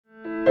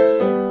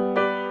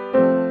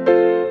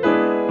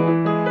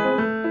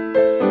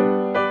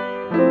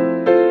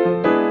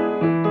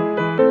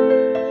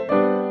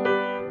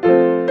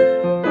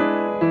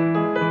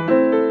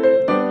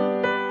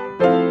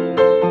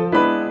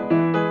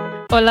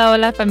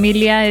Hola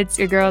familia. It's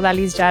your girl,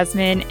 Dalis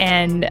Jasmine,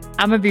 and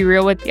I'm gonna be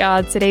real with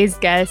y'all. Today's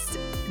guest,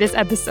 this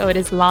episode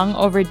is long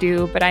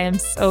overdue, but I am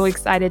so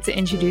excited to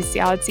introduce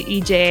y'all to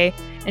EJ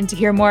and to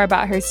hear more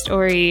about her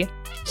story.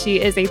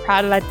 She is a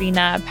proud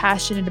Latina,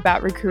 passionate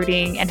about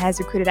recruiting, and has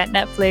recruited at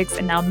Netflix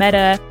and now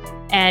Meta,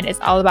 and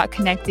it's all about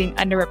connecting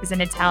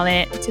underrepresented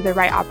talent to the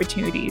right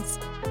opportunities.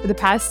 For the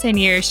past 10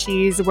 years,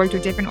 she's worked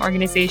with different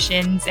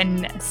organizations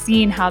and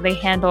seen how they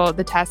handle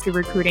the task of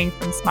recruiting,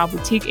 from small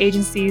boutique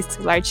agencies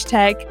to large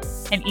tech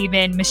and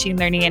even machine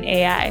learning and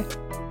AI.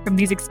 From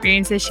these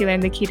experiences, she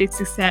learned the key to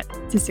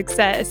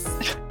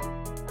success.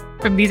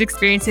 From these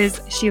experiences,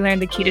 she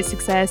learned the key to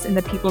success in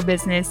the people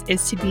business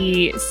is to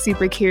be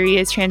super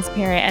curious,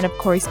 transparent, and of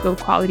course, build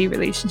quality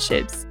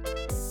relationships.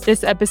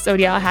 This episode,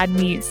 y'all, had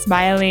me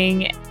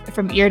smiling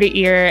from ear to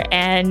ear,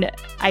 and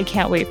I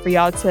can't wait for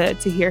y'all to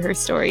hear her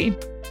story.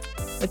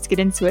 Let's get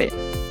into it.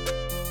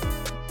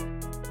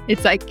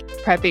 It's like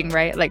prepping,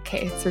 right? Like,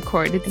 okay, it's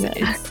recorded.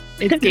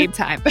 It's game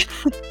time.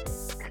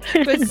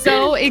 But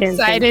so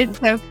excited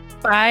to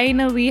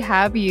finally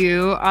have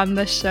you on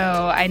the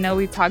show. I know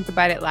we talked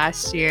about it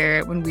last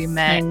year when we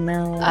met. I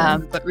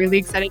know. But really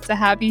excited to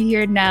have you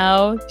here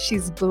now.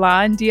 She's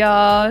blonde,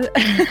 y'all.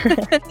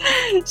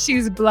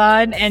 She's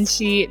blonde, and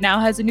she now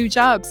has a new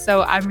job.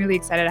 So I'm really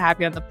excited to have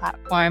you on the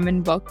platform,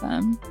 and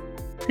welcome.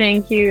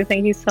 Thank you.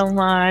 Thank you so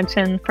much.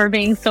 And for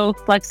being so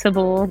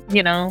flexible,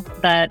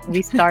 that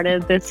we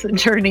started this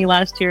journey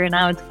last year and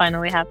now it's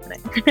finally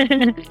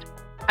happening.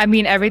 I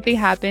mean, everything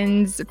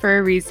happens for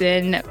a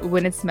reason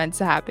when it's meant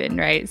to happen,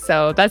 right?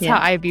 So that's how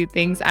I view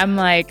things. I'm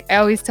like, I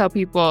always tell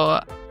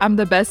people I'm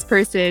the best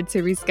person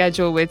to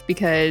reschedule with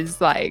because,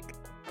 like,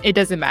 it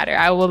doesn't matter.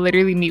 I will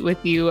literally meet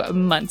with you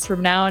months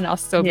from now and I'll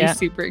still be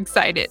super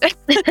excited.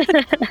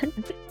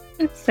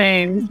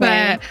 Same.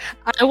 But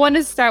I want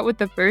to start with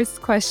the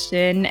first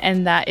question,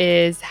 and that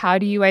is, how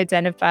do you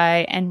identify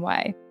and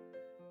why?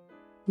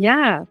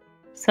 Yeah.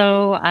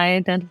 So I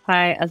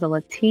identify as a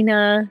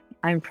Latina.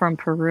 I'm from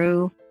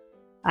Peru.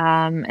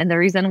 And the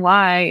reason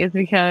why is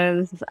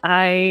because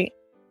I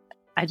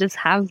just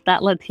have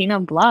that Latina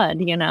blood,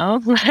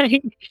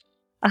 like,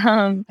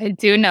 I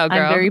do know, girl.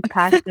 I'm very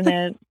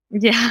passionate.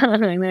 Yeah,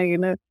 I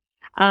know,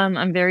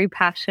 I'm very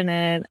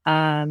passionate.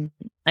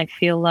 I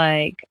feel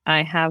like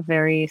I have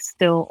very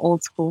still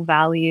old school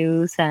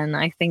values, and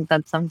I think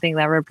that's something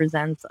that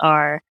represents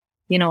our,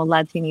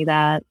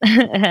 Latinidad.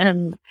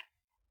 And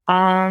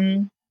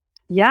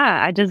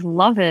I just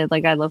love it.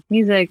 Like, I love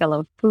music, I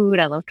love food,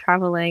 I love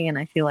traveling, and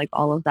I feel like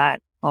all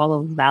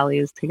of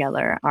values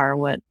together are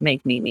what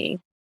make me me.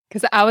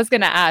 Because I was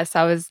going to ask,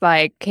 I was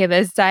like, okay,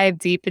 let's dive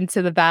deep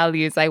into the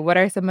values. Like, what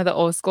are some of the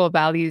old school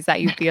values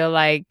that you feel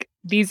like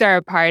these are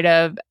a part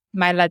of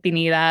my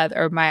Latinidad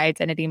or my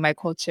identity, my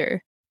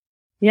culture?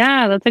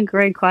 Yeah, that's a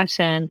great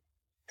question.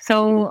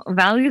 So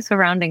values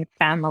surrounding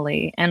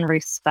family and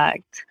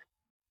respect,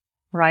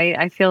 right?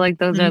 I feel like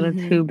those are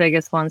the two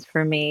biggest ones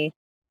for me.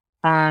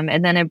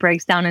 And then it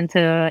breaks down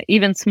into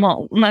even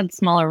not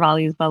smaller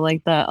values, but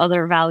like the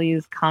other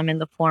values come in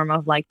the form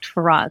of like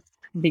trust,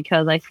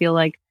 because I feel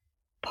like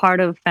part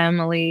of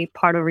family,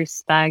 part of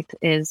respect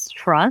is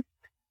trust.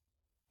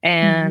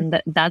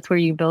 And that's where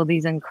you build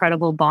these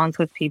incredible bonds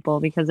with people,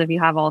 because if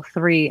you have all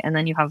three and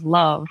then you have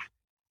love,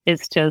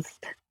 it's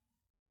just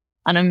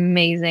an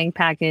amazing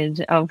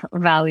package of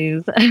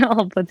values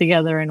all put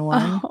together in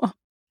one. Oh,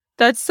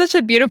 that's such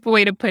a beautiful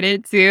way to put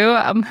it too.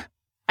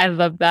 I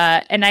love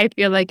that. And I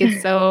feel like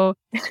it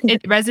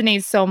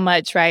resonates so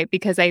much, right?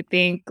 Because I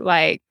think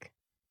like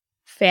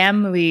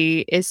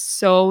family is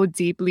so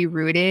deeply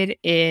rooted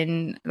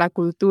in la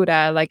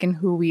cultura, like in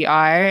who we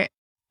are.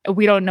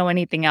 We don't know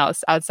anything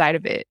else outside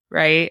of it,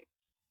 right?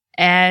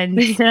 And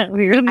we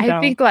really I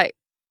don't. think like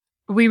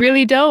we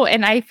really don't.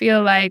 And I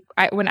feel like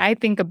when I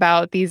think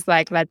about these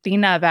like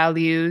Latina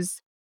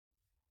values,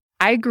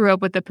 I grew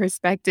up with the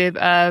perspective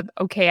of,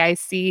 okay, I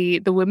see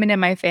the women in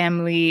my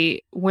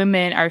family,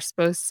 women are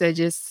supposed to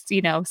just,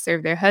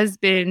 serve their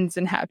husbands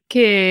and have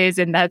kids,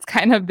 and that's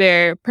kind of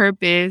their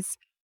purpose.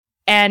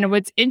 And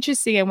what's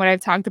interesting, and what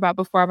I've talked about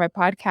before on my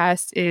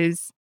podcast,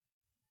 is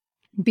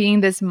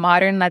being this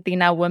modern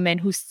Latina woman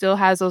who still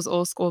has those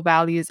old school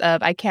values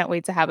of, I can't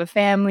wait to have a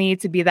family,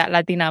 to be that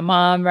Latina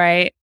mom,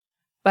 right?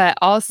 But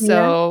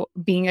also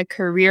being a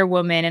career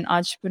woman, an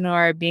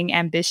entrepreneur, being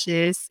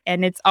ambitious.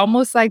 And it's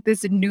almost like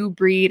this new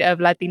breed of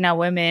Latina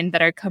women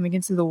that are coming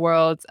into the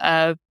world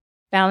of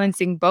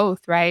balancing both,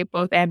 right?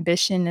 Both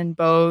ambition and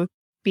both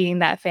being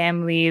that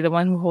family, the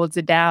one who holds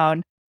it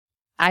down.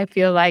 I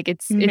feel like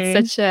it's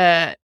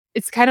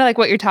kind of like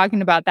what you're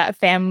talking about, that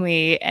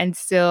family, and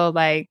still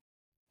like,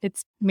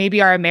 it's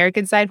maybe our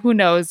American side, who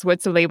knows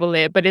what to label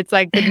it, but it's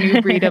like the new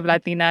breed of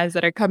Latinas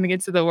that are coming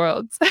into the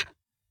world.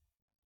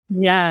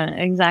 Yeah,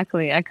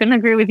 exactly. I couldn't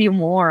agree with you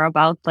more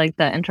about like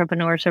the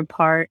entrepreneurship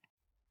part.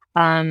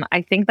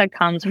 I think that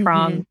comes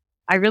from,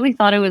 I really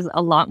thought it was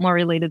a lot more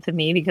related to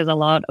me because a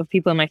lot of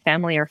people in my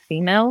family are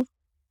females.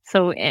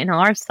 So in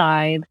our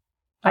side,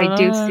 I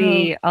do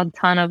see a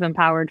ton of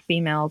empowered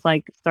females,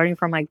 like starting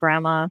from my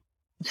grandma,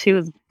 she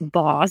was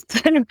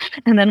bossed, and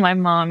then my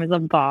mom is a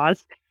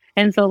boss.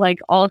 And so like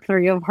all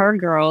three of her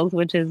girls,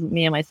 which is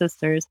me and my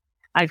sisters,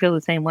 I feel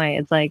the same way.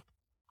 It's like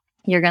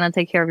you're gonna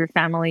take care of your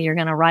family, you're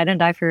gonna ride and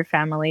die for your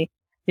family,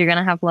 you're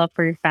gonna have love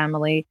for your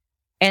family,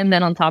 and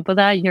then on top of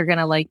that, you're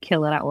gonna like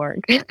kill it at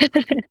work.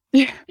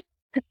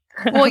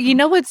 Well, you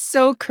know what's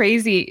so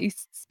crazy?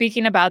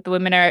 Speaking about the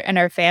women in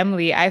our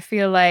family, I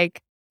feel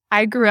like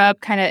I grew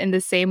up kind of in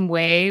the same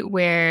way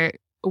where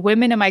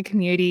women in my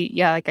community,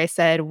 yeah, like I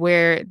said,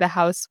 we're the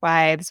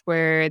housewives,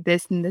 we're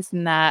this and this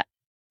and that.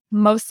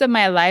 Most of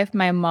my life,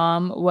 my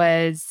mom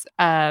was,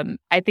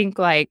 I think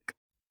like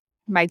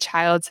my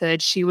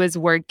childhood, she was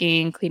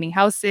working, cleaning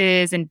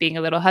houses and being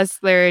a little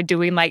hustler,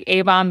 doing like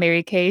Avon,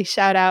 Mary Kay,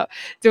 shout out,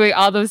 doing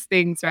all those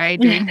things, right?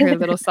 Doing her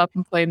little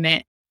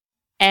self-employment.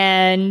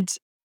 And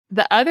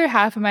the other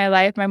half of my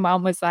life, my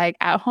mom was, like,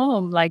 at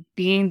home, like,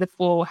 being the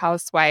full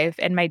housewife,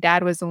 and my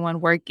dad was the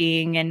one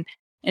working and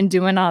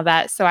doing all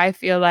that, so I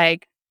feel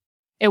like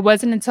it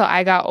wasn't until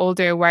I got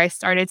older where I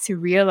started to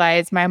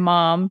realize my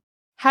mom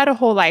had a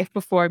whole life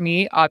before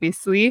me,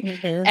 obviously,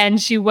 Mhm.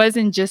 and she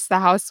wasn't just the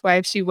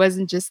housewife, she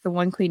wasn't just the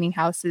one cleaning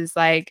houses,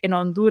 like, in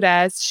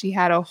Honduras, she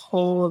had a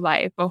whole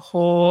life, a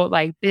whole,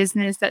 like,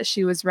 business that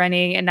she was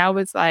running, and I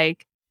was,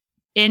 like,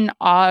 in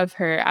awe of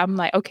her. I'm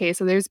like, "Okay,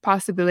 so there's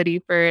possibility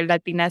for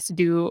Latinas to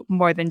do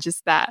more than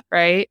just that,"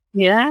 right?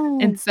 Yeah.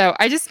 And so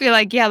I just feel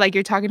like, yeah, like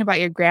you're talking about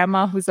your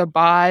grandma who's a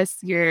boss,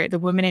 your the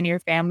women in your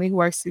family who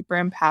are super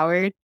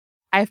empowered.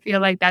 I feel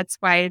like that's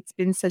why it's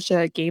been such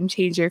a game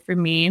changer for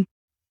me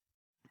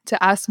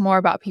to ask more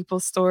about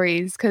people's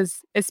stories,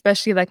 because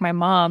especially like my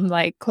mom,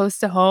 like close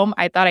to home,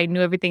 I thought I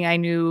knew everything I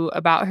knew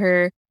about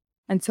her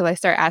until I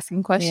start asking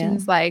Yeah.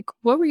 questions like,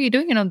 "What were you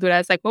doing in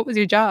Honduras? Like, what was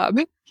your job?"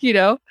 You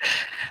know?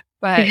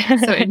 But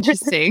so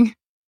interesting.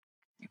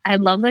 I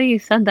love that you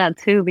said that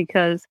too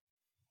because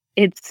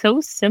it's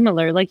so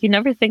similar. Like you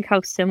never think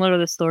how similar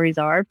the stories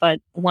are, but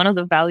one of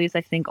the values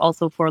I think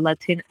also for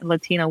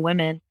Latina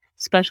women,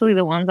 especially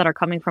the ones that are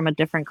coming from a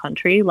different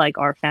country, like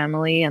our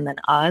family and then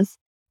us,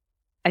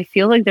 I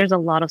feel like there's a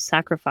lot of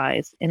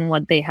sacrifice in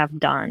what they have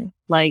done.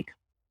 Like,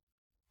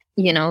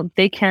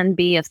 they can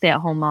be a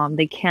stay-at-home mom,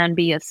 they can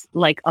be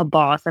like a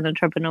boss, an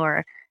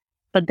entrepreneur,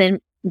 but then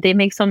they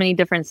make so many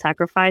different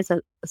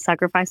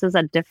sacrifices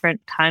at different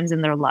times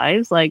in their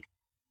lives. Like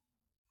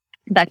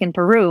back in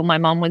Peru, my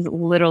mom was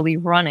literally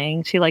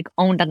running. She like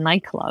owned a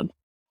nightclub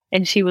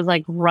and she was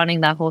like running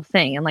that whole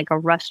thing and like a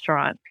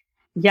restaurant.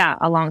 Yeah,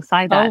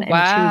 alongside Oh, that.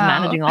 And she was wow.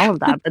 managing all of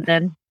that. But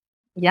then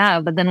yeah,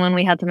 but then when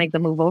we had to make the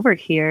move over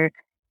here,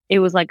 it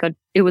was like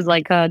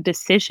a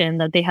decision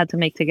that they had to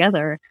make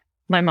together.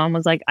 My mom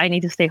was like, I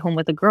need to stay home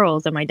with the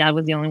girls, and my dad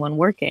was the only one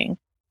working.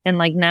 And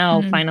like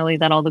now, Mhm. finally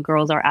that all the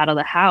girls are out of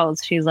the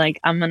house, she's like,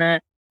 I'm gonna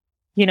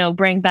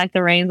bring back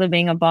the reins of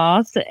being a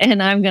boss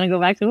and I'm going to go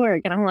back to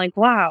work. And I'm like,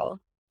 wow,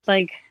 it's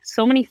like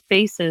so many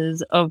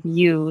faces of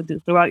you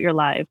throughout your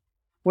life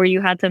where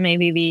you had to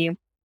maybe be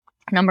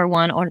number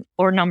one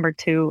or number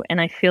two.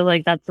 And I feel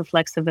like that's the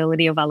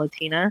flexibility of a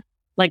Latina,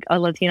 like a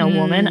Latina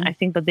woman. Mm. I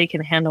think that they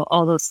can handle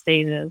all those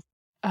stages.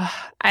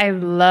 Ugh, I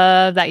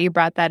love that you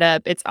brought that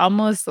up. It's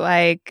almost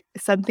like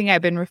something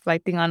I've been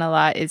reflecting on a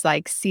lot is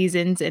like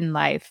seasons in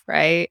life,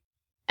 right?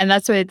 And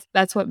that's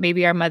what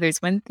maybe our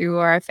mothers went through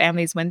or our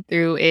families went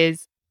through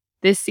is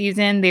this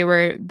season they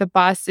were the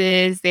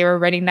bosses, they were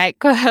running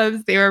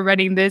nightclubs, they were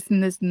running this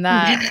and this and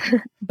that.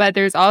 But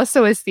there's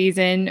also a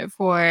season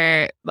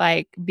for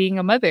like being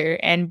a mother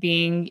and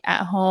being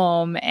at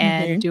home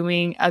and Hmm.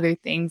 doing other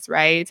things,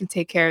 right? To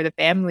take care of the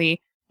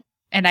family.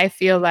 And I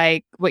feel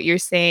like what you're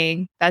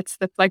saying, that's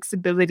the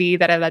flexibility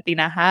that a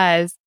Latina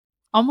has,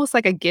 almost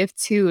like a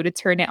gift too, to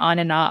turn it on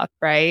and off,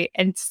 right?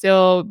 And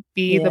still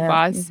be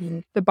Yeah. Hmm.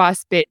 the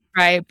boss bit,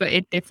 right? But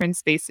in different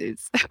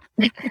spaces.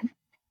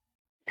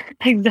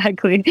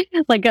 Exactly.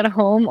 Like at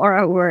home or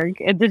at work.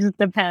 It just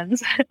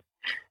depends.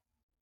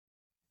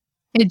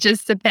 It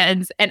just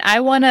depends. And I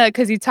wanna,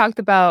 because you talked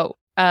about,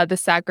 the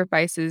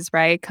sacrifices,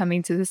 right,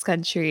 coming to this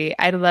country.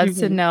 I'd love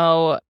to Hmm.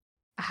 know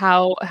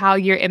how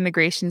your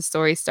immigration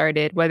story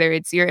started, whether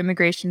it's your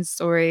immigration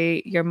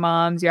story, your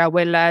mom's, your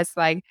abuela's,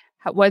 like,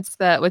 what's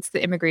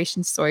the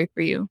immigration story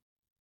for you?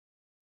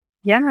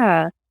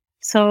 Yeah.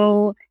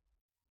 So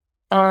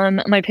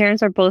my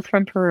parents are both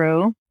from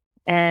Peru,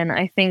 and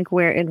I think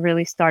where it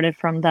really started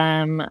from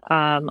them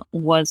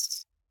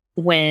was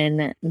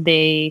when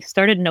they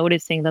started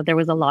noticing that there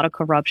was a lot of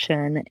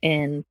corruption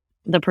in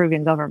the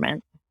Peruvian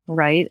government,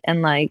 right?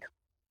 And like,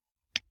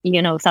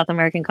 South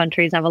American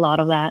countries have a lot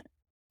of that.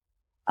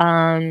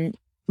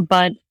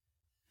 But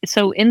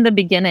so in the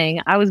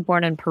beginning, I was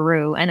born in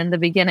Peru, and in the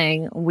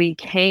beginning, we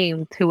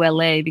came to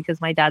LA because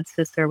my dad's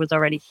sister was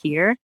already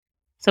here.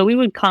 So we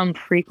would come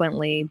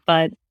frequently,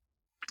 but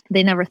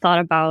they never thought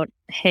about,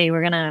 hey,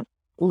 we're gonna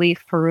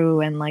leave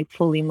Peru and like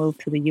fully move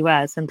to the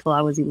US until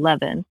I was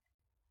 11.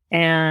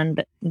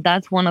 And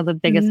that's one of the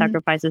biggest Mm,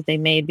 sacrifices they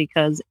made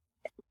because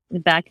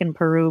back in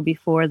Peru,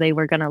 before they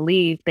were gonna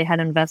leave, they had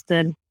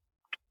invested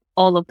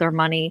all of their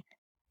money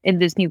in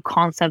this new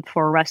concept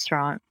for a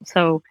restaurant.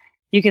 So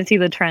you can see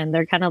the trend.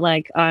 They're kind of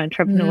like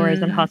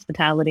entrepreneurs and Mm,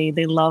 hospitality.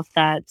 They love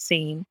that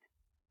scene,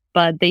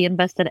 but they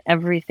invested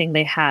everything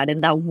they had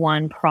in that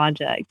one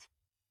project.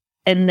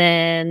 And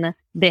then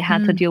they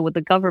had to mm. deal with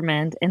the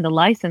government and the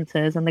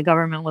licenses. And the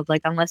government was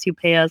like, unless you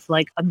pay us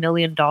like $1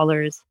 million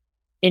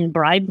in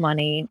bribe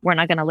money, we're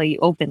not going to let you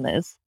open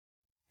this.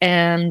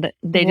 And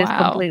they just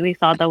Wow. completely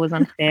thought that was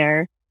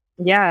unfair.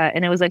 Yeah.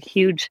 And it was a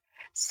huge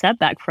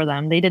setback for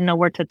them. They didn't know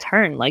where to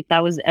turn. Like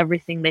that was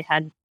everything they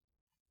had,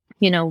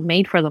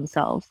 made for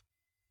themselves.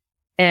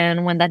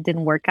 And when that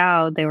didn't work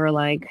out, they were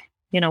like,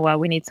 you know what,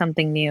 we need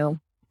something new.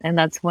 And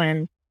that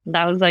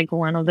was like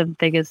one of the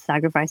biggest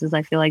sacrifices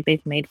I feel like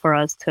they've made for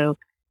us to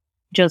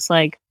just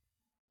like,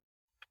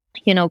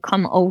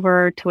 come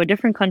over to a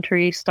different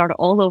country, start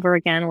all over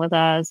again with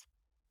us,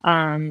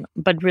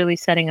 but really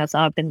setting us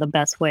up in the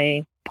best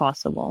way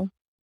possible.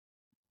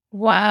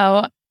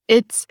 Wow.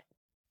 It's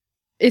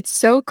it's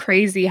so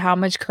crazy how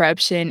much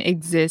corruption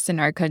exists in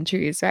our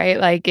countries, right?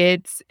 Like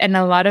it's and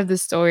a lot of the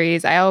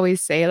stories I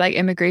always say like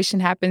immigration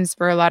happens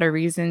for a lot of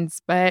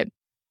reasons, but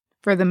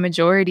for the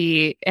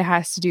majority it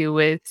has to do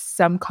with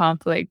some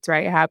conflict,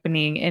 right,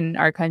 happening in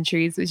our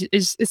countries, which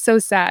is so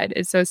sad.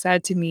 It's so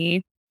sad to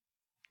me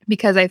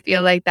because I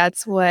feel like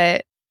that's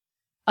what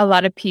a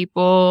lot of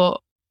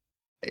people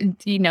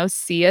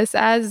see us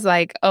as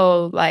like,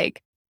 oh,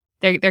 like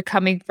they're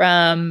coming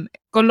from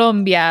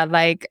Colombia,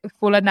 like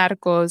full of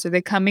narcos, or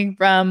they're coming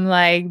from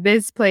like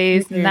this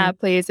place and Hmm. that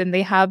place, and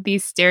they have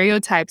these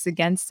stereotypes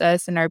against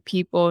us and our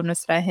people,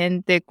 nuestra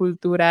gente,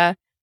 cultura,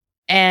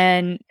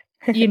 and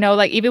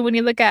like even when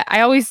you look at, I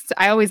always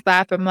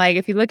laugh. I'm like,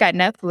 if you look at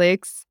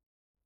Netflix,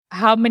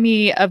 how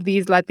many of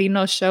these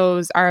Latino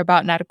shows are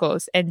about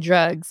narcos and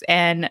drugs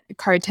and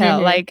cartel?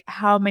 Hmm. Like,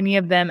 how many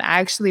of them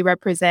actually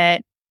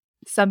represent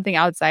something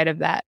outside of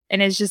that?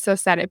 And it's just so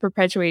sad. It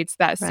perpetuates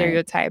that Right.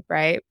 stereotype,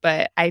 right?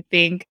 But I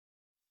think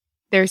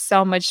there's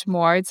so much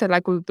more to La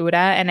Cultura.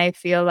 And I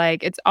feel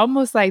like it's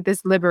almost like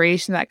this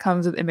liberation that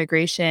comes with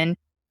immigration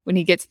when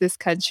you get to this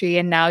country.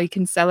 And now you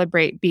can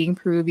celebrate being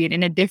Peruvian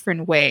in a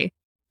different way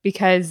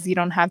because you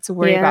don't have to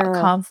worry about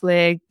Yeah.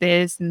 conflict,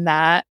 this and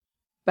that.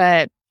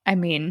 But I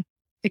mean,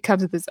 it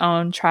comes with its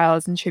own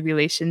trials and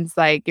tribulations,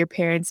 like your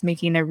parents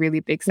making a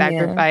really big Yeah.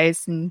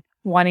 sacrifice and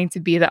wanting to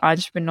be the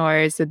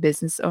entrepreneurs, the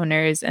business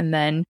owners, and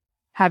then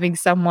having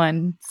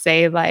someone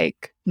say,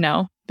 like,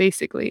 no,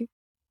 basically.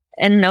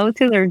 And no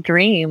to their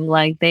dream.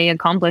 Like they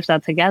accomplished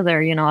that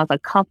together, as a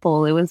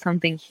couple. It was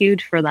something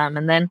huge for them.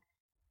 And then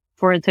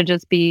for it to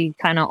just be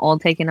kind of all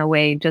taken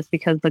away just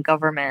because the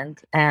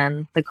government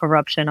and the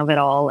corruption of it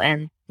all.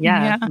 And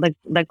yeah, Yeah.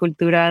 the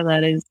cultura,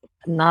 that is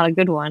not a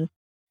good one.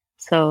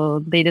 So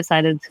they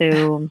decided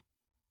to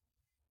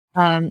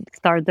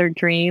start their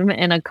dream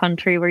in a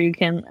country where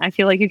I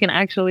feel like you can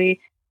actually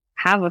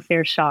have a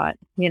fair shot,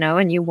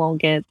 and you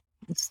won't get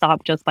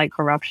stopped just by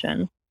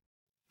corruption.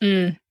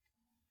 Mm.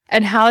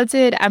 And how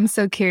did I'm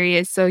so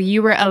curious. So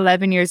you were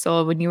 11 years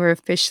old when you were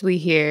officially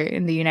here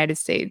in the United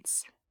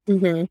States.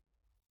 Hmm.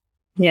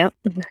 Yep.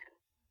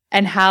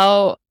 And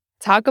how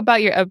talk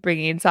about your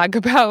upbringing. Talk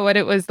about what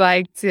it was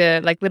like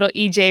to like little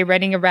EJ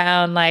running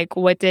around. Like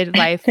what did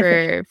life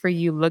for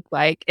you look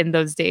like in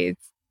those days?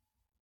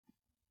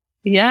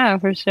 Yeah,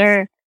 for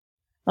sure.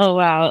 Oh,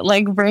 wow.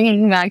 Like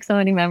bringing back so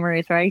many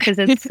memories, right? Because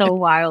it's so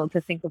wild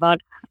to think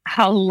about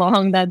how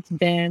long that's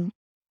been.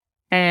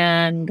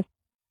 And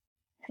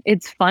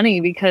it's funny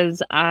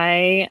because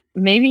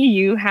maybe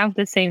you have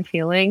the same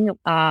feeling.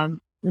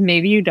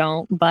 Maybe you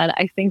don't, but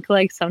I think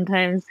like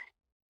sometimes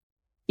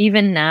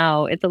even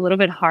now it's a little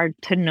bit hard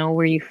to know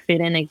where you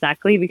fit in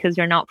exactly because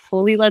you're not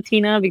fully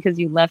Latina because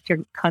you left your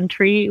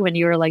country when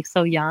you were like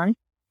so young.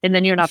 And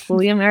then you're not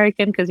fully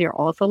American because you're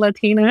also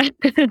Latina,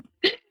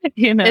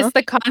 you know? It's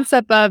the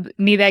concept of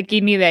ni de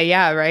aquí ni de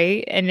allá,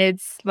 right? And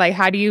it's like,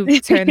 how do you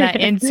turn that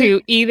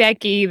into y de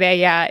aquí, y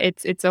de allá?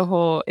 It's a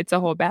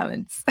whole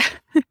balance.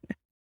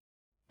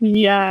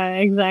 Yeah,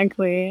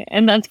 exactly.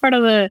 And that's part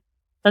of the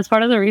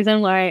reason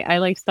why I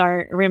like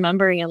start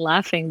remembering and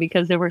laughing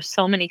because there were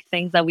so many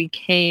things that we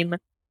came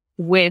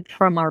with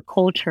from our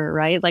culture,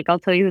 right? Like I'll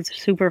tell you this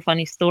super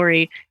funny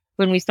story.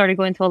 When we started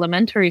going to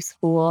elementary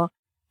school,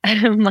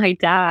 my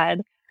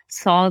dad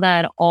saw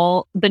that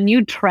all the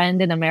new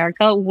trend in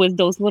America was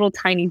those little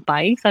tiny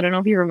bikes. I don't know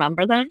if you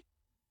remember them.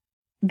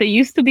 They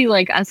used to be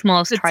like as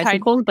small as The time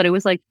tricycles, but it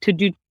was like to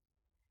do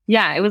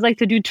yeah, it was like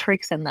to do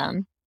tricks in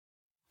them.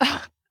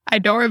 I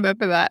don't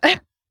remember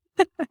that.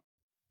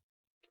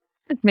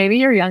 Maybe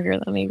you're younger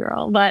than me,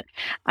 girl, but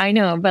I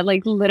know, but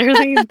like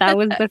literally that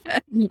was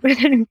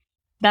the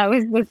that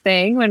was the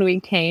thing when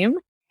we came.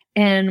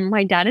 And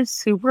my dad is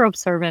super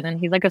observant and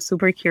he's like a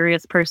super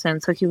curious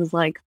person. So he was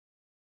like,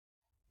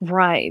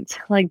 right,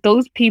 like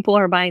those people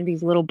are buying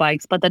these little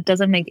bikes, but that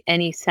doesn't make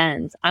any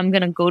sense. I'm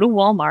gonna go to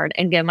Walmart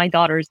and get my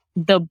daughters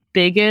the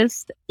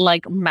biggest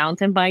like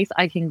mountain bikes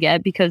I can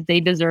get because they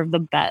deserve the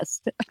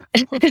best.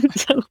 And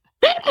so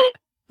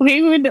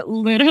we would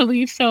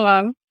literally show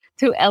up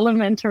to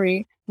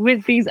elementary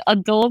with these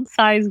adult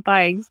sized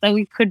bikes that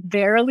we could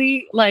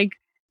barely like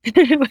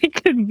we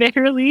could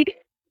barely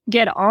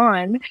get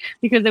on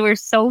because they were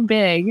so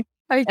big.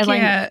 I And like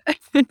can't.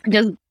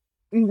 just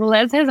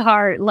bless his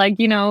heart, like,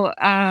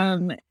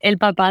 el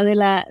papá de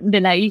la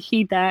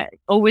hijita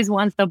always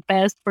wants the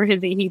best for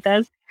his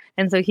hijitas.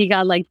 And so he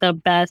got like the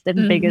best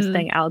and biggest Mhm.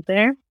 thing out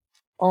there.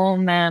 Oh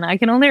man, I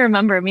can only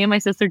remember me and my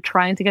sister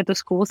trying to get to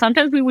school.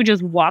 Sometimes we would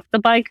just walk the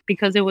bike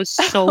because it was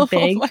so Oh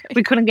big. my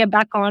We couldn't get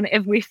back on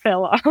if we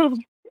fell off.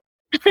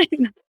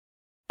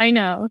 I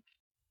know.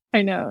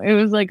 I know. It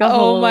was like a oh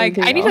whole my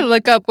I need to ordeal.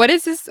 look up what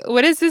is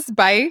this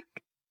bike?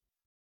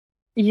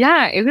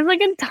 Yeah, it was like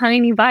a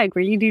tiny bike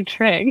where you do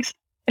tricks.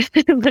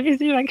 Let me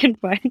see if I can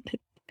find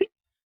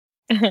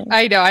it.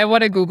 I know, I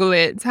wanna Google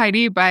it.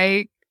 Tiny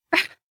bike.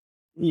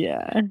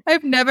 Yeah.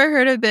 I've never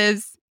heard of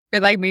this.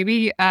 But, like,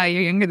 maybe, you're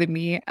younger than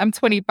me. I'm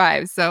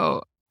 25,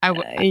 so I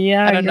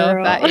Yeah, don't know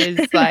if that girl.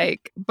 is,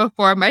 like,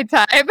 before my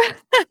time.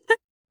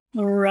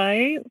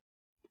 Right?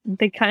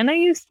 They kinda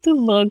used to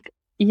look,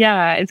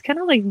 yeah, it's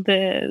kinda like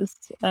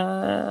this.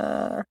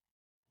 No,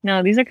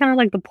 these are kinda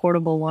like the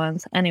portable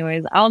ones.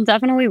 Anyways, I'll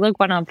definitely look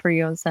one up for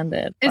you and send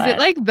it, Is it but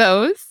like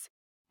those?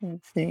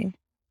 let's see.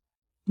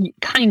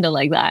 Kinda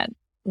like that.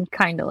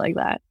 Kinda like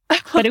that.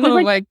 But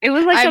Oh my it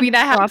was like I a mean,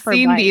 I have proper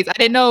seen these. bike. I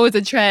didn't know it was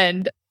a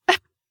trend.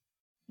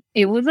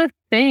 It was a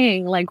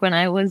thing, like, when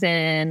I was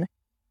in,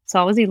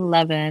 so I was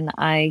 11,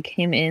 I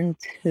came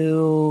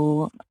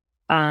into,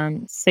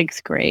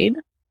 6th grade,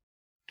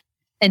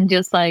 and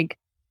just, like,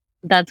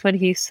 that's what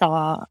he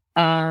saw,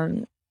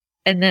 and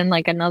then,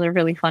 like, another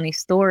really funny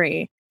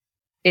story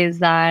is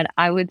that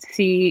I would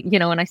see,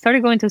 when I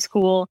started going to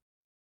school,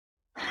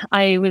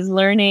 I was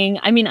learning,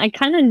 I mean, I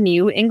kinda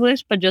knew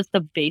English, but just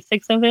the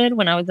basics of it.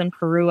 When I was in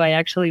Peru, I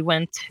actually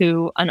went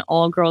to an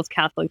all-girls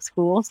Catholic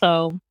school,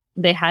 so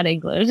they had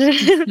English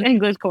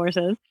English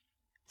courses.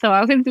 So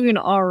I was doing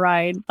all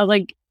right. But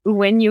like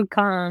when you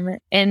come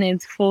and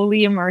it's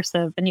fully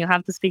immersive and you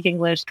have to speak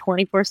English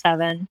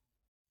 24/7,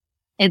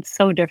 it's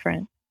so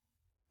different,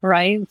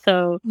 right?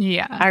 So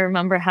Yeah. I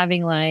remember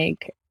having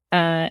like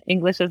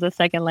English as a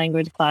second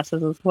language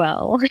classes as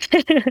well.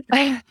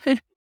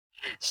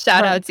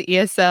 Shout But out to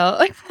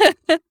ESL.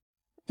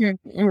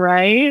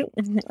 right?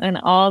 And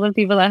all the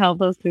people that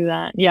helped us do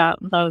that. Yeah,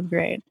 that was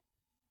great.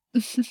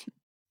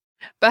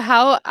 But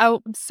how I'm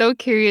so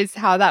curious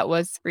how that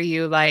was for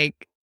you,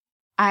 like,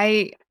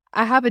 I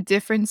I have a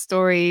different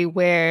story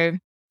where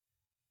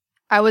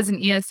I was an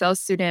ESL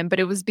student, but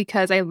it was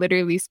because I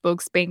literally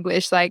spoke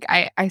Spanglish. Like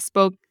I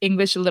spoke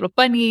English a little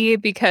funny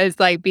because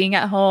like being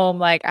at home,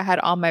 like I had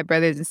all my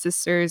brothers and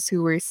sisters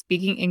who were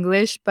speaking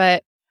English,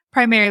 but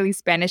primarily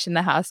Spanish in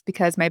the house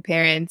because my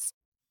parents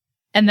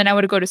and then I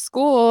would go to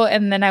school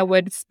and then I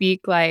would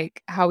speak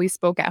like how we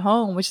spoke at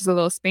home, which is a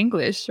little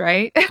Spanglish,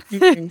 right?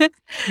 Mhm.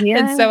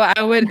 And Yeah. so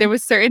I would there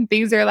was certain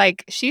things that are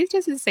like, she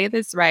doesn't say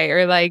this right,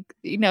 or like,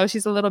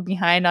 she's a little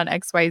behind on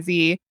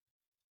XYZ.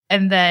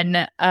 And then,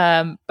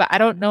 but I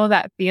don't know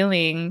that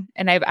feeling,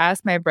 and I've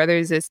asked my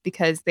brothers this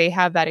because they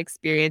have that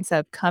experience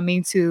of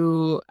coming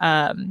to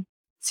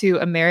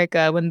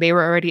America when they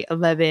were already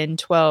 11,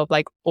 12,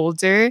 like,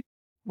 older,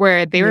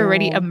 where they were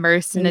already Yeah.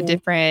 immersed in a Mhm.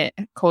 different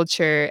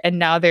culture, and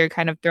now they're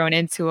kind of thrown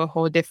into a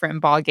whole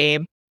different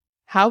ballgame.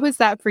 How was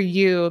that for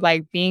you,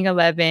 like, being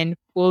 11,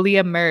 fully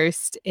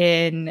immersed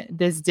in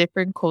this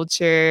different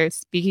culture,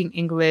 speaking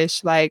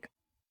English, like,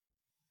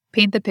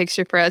 paint the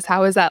picture for us.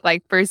 How was that,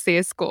 like, first day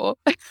of school?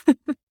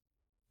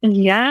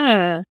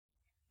 Yeah.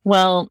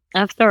 Well,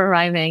 after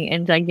arriving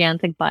in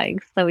gigantic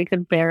bikes that we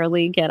could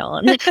barely get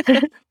on,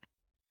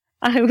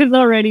 I was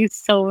already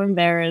so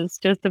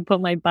embarrassed just to put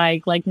my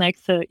bike like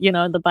next to,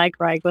 the bike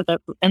rack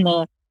and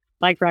the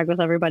bike rack with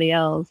everybody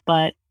else.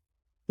 But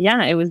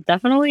yeah, it was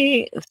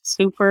definitely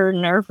super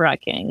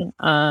nerve-wracking.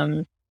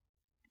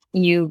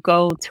 You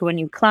go to a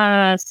new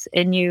class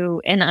and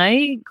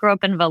I grew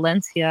up in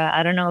Valencia.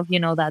 I don't know if you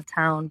know that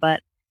town,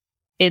 but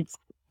it's,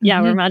 yeah,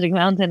 where Mhm. Magic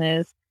Mountain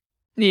is.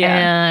 Yeah.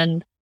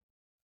 And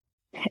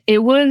it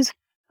was,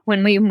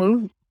 when we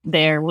moved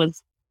there,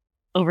 was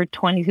over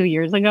 22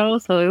 years ago,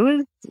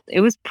 so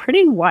it was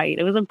pretty white.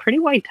 It was a pretty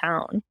white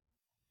town.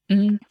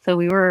 Mhm. So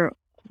we were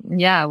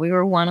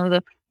one of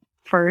the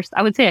first,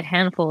 I would say, a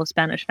handful of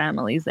Spanish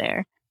families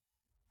there.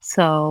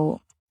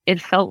 So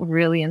it felt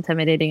really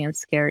intimidating and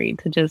scary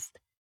to just,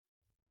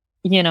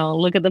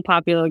 look at the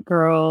popular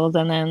girls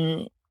and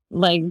then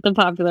like the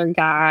popular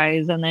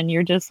guys, and then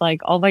you're just like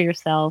all by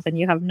yourself and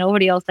you have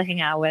nobody else to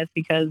hang out with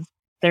because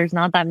there's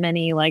not that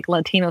many like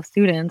Latino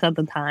students at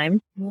the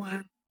time.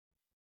 Wow.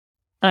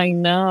 I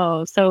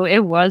know. So it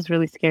was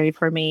really scary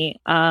for me.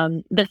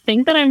 The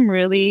thing that I'm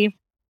really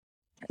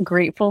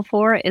grateful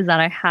for is that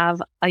I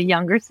have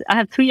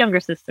two younger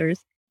sisters.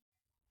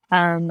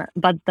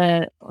 But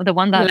the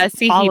one that Las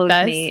follows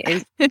hijitas. me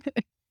is,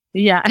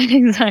 yeah,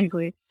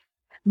 exactly.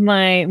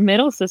 My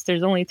middle sister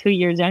is only 2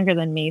 years younger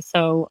than me,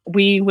 so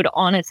we would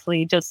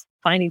honestly just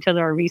find each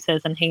other at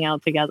recess and hang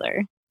out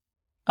together.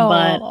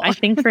 But Oh. I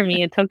think for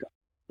me, it took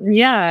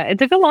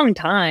a long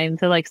time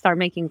to like start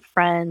making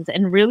friends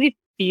and really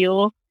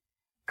feel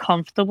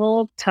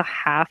comfortable to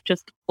have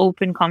just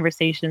open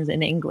conversations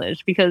in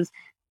English because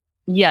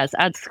yes,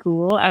 at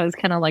school, I was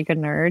kind of like a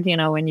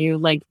nerd, when you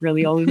like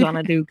really always want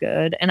to do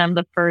good. And I'm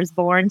the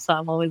firstborn, so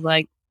I'm always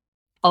like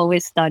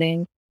always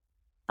studying.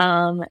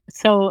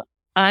 So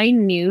I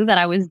knew that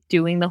I was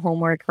doing the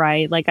homework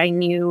right. Like I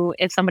knew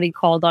if somebody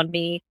called on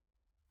me,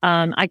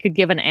 I could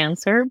give an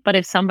answer. But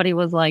if somebody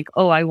was like,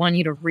 "Oh, I want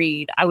you to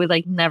read," I would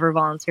like never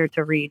volunteer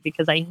to read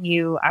because I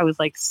knew I was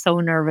like so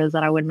nervous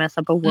that I would mess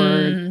up a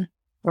word Mm.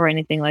 or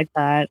anything like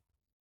that.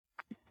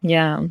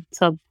 Yeah.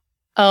 So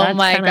Oh that's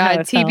my kind of how god,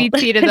 it felt.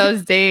 TBT to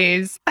those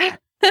days.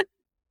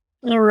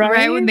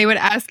 Right when Right? they would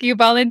ask you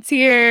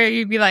volunteer,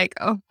 you'd be like,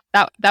 "Oh,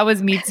 that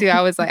was me too."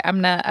 I was like, I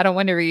don't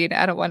wanna read.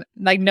 I don't want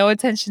like, no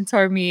attention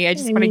toward me. I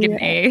just wanna get an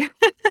Yeah. A."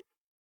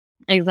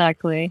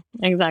 Exactly.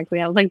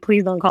 Exactly. I was like,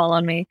 please don't call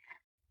on me.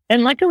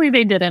 And luckily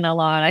they didn't a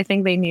lot. I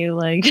think they knew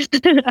like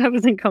I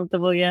wasn't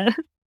comfortable yet.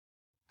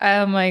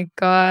 Oh my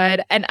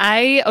god. And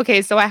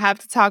okay, so I have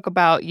to talk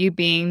about you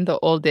being the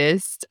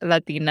oldest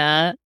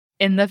Latina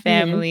in the Hmm.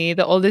 family,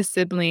 the oldest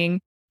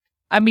sibling.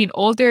 I mean,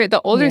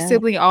 the older Yeah.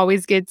 sibling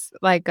always gets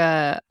like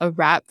a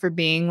rap for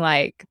being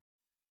like,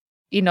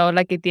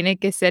 like que tiene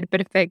que ser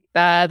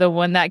perfecta, the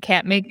one that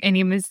can't make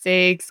any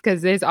mistakes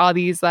because there's all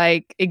these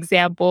like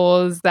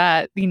examples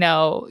that,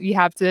 you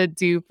have to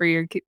do for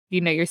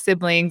your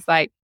siblings.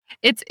 Like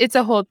it's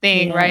a whole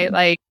thing, Yeah. right?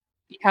 Like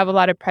you have a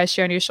lot of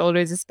pressure on your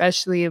shoulders,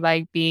 especially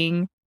like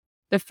being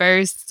the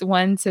first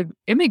one to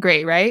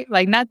immigrate, right?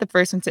 Like not the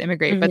first one to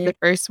immigrate, but Hmm. the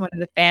first one in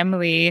the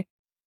family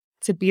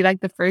to be like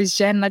the first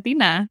gen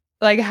Latina.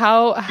 Like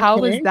how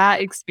was Hmm.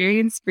 that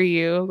experience for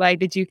you? Like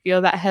did you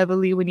feel that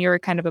heavily when you were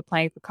kind of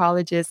applying for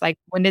colleges? Like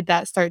when did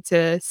that start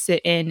to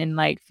sit in and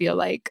like feel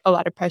like a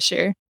lot of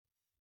pressure?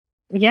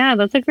 Yeah,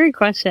 that's a great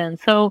question.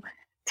 So,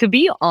 to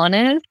be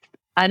honest,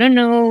 I don't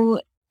know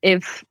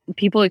if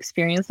people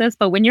experience this,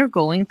 but when you're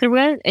going through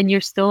it and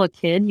you're still a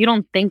kid, you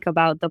don't think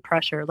about the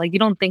pressure. Like, you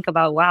don't think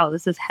about, wow,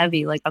 this is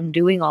heavy. Like, I'm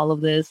doing all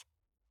of this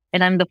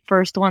and I'm the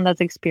first one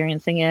that's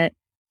experiencing it.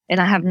 And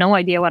I have no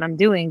idea what I'm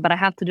doing, but I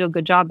have to do a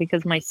good job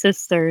because my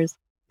sisters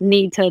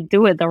need to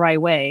do it the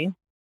right way,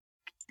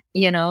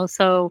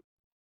 So,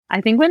 I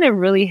think when it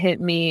really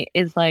hit me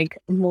is like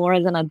more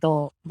as an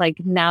adult, like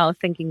now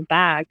thinking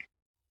back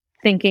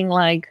thinking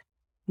like,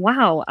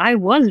 wow, I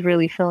was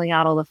really filling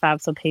out all the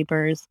FAFSA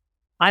papers.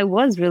 I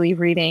was really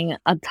reading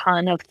a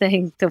ton of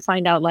things to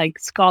find out like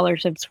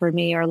scholarships for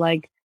me or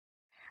like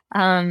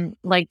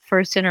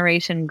first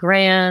generation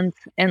grants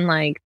and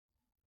like,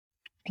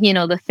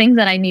 the things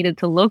that I needed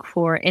to look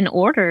for in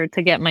order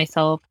to get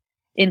myself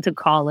into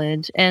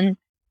college. And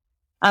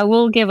I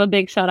will give a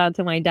big shout out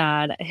to my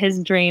dad.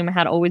 His dream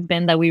had always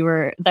been that we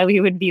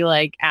would be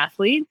like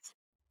athletes.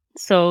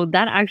 So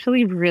that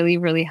actually really,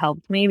 really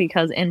helped me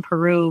because in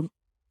Peru,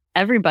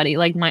 everybody,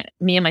 like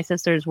me and my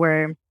sisters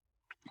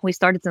we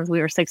started since we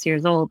were 6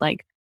 years old.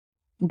 Like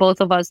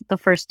both of us, the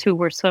first two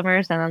were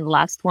swimmers and then the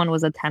last one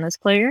was a tennis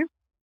player.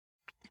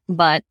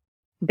 But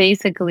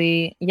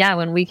basically, yeah,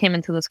 when we came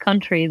into this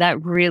country,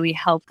 that really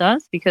helped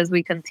us because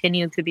we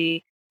continued to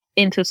be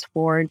into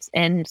sports.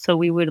 And so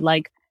we would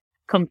like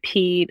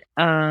compete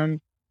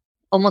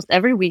almost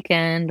every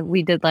weekend.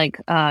 We did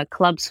like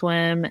club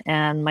swim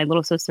and my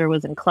little sister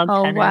was in club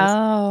Oh, tennis.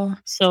 wow.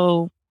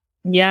 So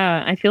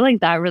yeah, I feel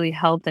like that really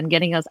helped in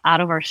getting us out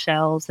of our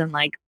shells and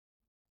like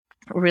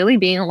really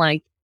being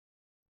like,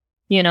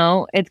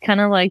 it's kind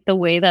of like the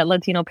way that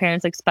Latino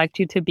parents expect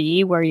you to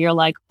be, where you're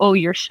like, oh,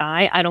 you're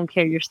shy. I don't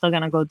care. You're still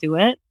going to go do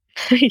it.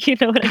 You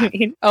know what I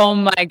mean? Oh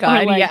my Or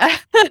god, like, yeah.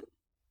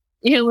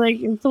 you're like,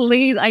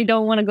 please, I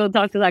don't want to go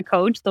talk to that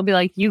coach. They'll be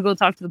like, you go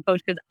talk to the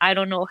coach because I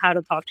don't know how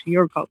to talk to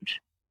your coach,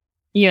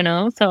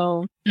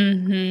 So it's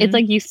Mhm.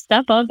 like you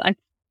step up.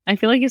 I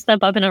feel like you step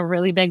up in a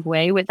really big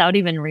way without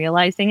even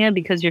realizing it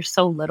because you're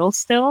so little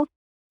still.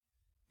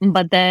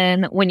 But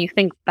then when you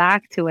think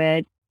back to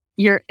it,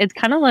 it's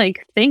kind of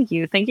like, thank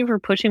you. Thank you for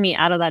pushing me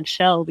out of that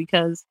shell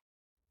because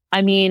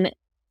I mean,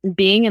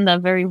 being in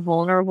that very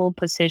vulnerable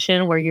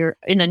position where you're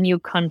in a new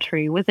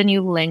country with a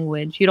new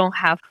language, you don't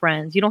have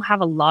friends, you don't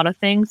have a lot of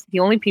things. The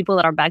only people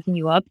that are backing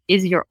you up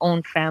is your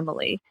own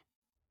family.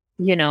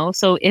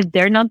 So if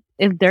they're not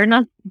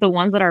the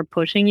ones that are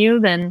pushing you,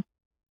 then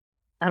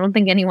I don't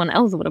think anyone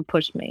else would have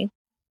pushed me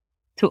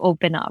to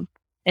open up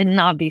and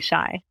not be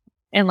shy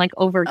and like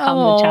overcome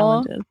the Oh.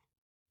 challenges.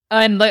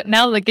 And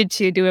look at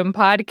you doing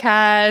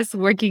podcasts,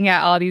 working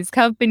at all these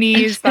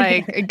companies,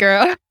 like,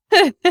 girl.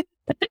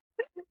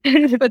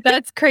 But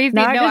that's crazy.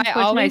 Now I No, just I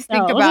push always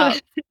think myself.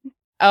 about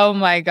oh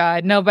my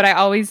god. No, but I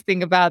always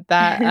think about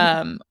that,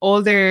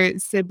 older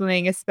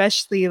sibling,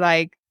 especially,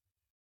 like,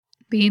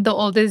 being the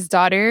oldest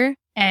daughter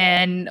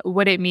and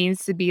what it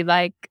means to be,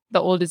 like, the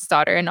oldest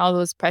daughter and all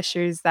those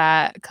pressures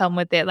that come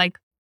with it, like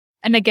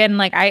and again,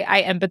 like,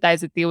 I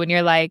empathize with you when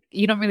you're like,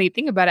 you don't really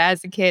think about it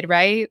as a kid,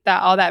 right?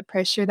 That all that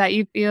pressure that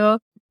you feel,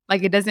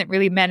 like, it doesn't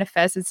really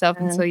manifest itself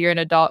Yeah. until you're an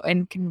adult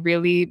and can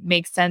really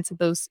make sense of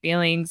those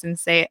feelings and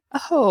say,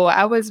 "Oh,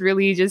 I was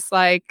really just,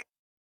 like,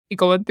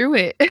 going through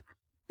it."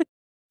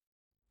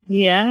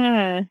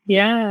 Yeah,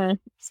 yeah.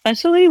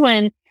 Especially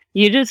when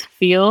you just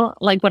feel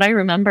like what I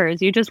remember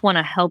is you just want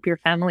to help your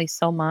family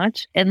so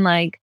much. And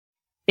like,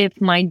 if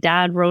my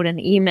dad wrote an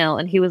email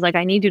and he was like,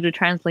 I need you to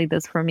translate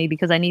this for me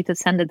because I need to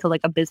send it to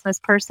like a business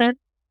person,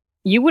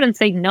 you wouldn't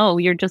say no.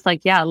 You're just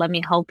like, yeah, let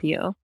me help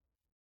you.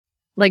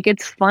 Like,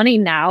 it's funny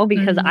now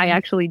because I Mhm.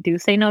 actually do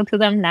say no to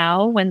them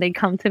now when they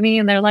come to me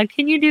and they're like,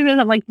 "Can you do this?"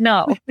 I'm like,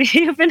 "No,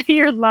 you've been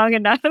here long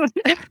enough.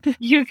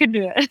 You can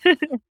do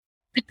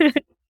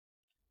it."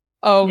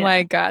 Oh Yeah.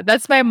 my god,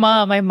 that's my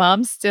mom. My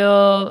mom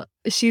still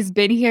she's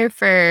been here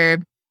for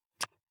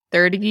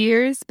 30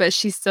 years, but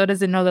she still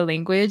doesn't know the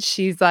language.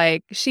 She's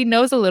like she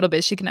knows a little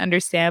bit, she can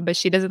understand, but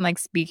she doesn't like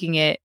speaking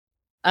it.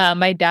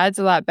 My dad's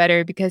a lot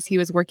better because he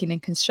was working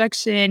in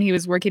construction, he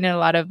was working in a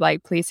lot of,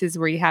 like, places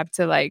where you have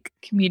to, like,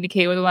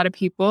 communicate with a lot of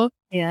people,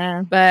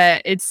 Yeah.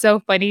 but it's so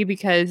funny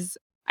because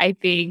I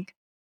think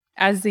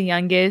as the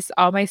youngest,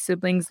 all my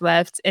siblings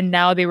left, and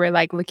now they were,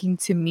 like, looking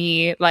to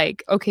me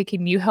like, "Okay,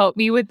 can you help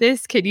me with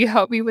this? Can you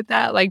help me with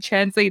that? Like,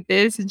 translate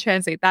this and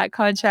translate that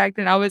contract,"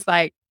 and I was,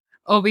 like,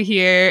 over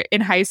here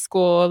in high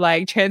school,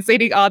 like,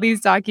 translating all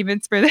these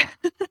documents for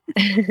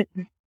them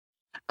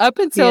up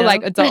until, Yeah.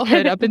 like,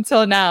 adulthood, up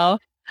until now,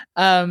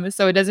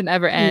 so it doesn't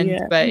ever end,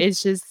 Yeah. but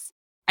it's just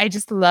I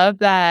just love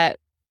that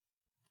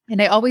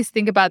and I always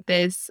think about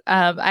this,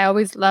 I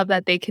always love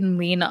that they can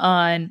lean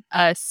on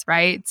us,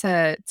 right?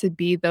 To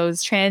be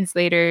those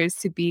translators,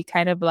 to be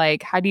kind of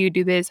like, "How do you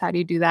do this? How do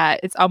you do that?"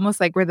 It's almost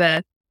like we're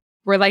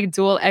like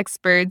dual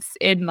experts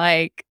in,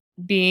 like,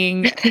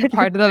 being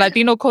part of the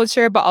Latino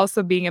culture, but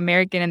also being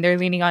American, and they're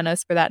leaning on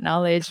us for that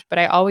knowledge, but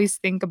I always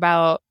think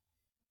about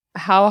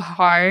how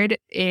hard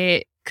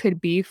it could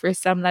be for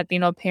some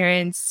Latino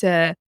parents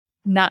to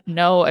not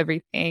know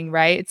everything,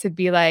 right? To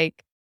be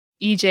like,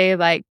 "EJ,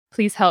 like,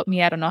 please help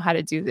me, I don't know how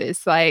to do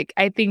this." Like,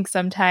 I think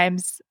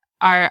sometimes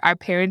our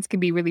parents can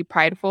be really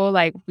prideful,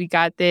 like, "We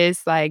got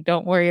this, like,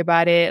 don't worry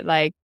about it,"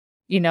 like,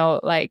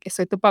 like,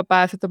 "Soy tu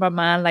papá, soy tu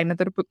mamá, like, no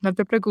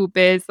te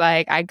preocupes,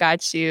 like, I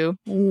got you."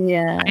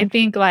 Yeah. I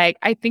think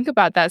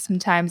about that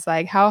sometimes,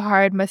 like, how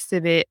hard must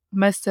have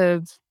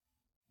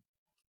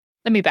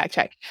let me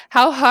backtrack.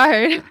 How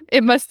hard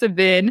it must have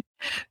been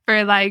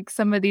for, like,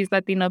 some of these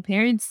Latino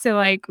parents to,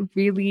 like,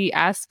 really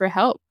ask for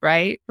help,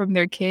 right, from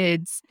their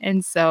kids,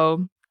 and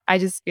so I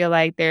just feel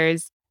like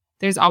there's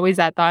always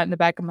that thought in the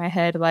back of my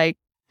head, like,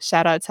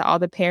 shout out to all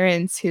the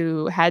parents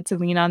who had to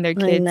lean on their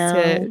I kids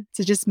know.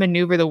 to just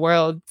maneuver the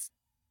world.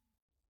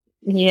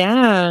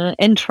 Yeah,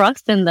 and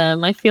trust in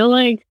them. I feel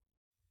like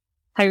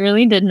I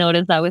really did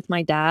notice that with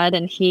my dad,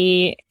 and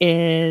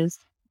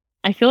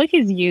I feel like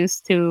he's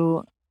used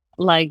to,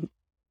 like,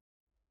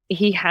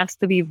 he has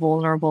to be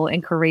vulnerable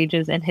and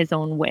courageous in his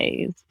own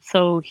ways.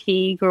 So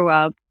he grew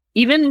up,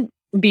 even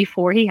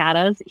before he had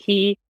us,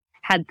 he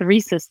had 3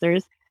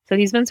 sisters. So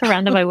he's been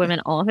surrounded by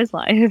women all of his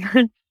life.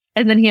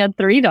 And then he had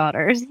 3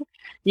 daughters.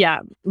 Yeah,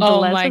 Oh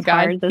bless my his god,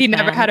 heart, he this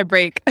never had man. a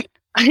break.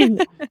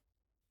 I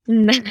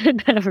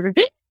never,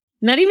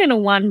 not even a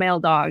one male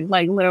dog.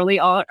 Like literally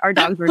all our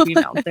dogs were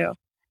female too.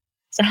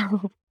 So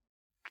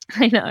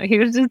I know he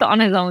was just on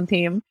his own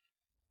team.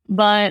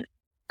 But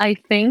I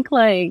think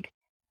like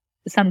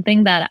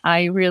something that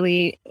I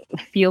really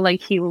feel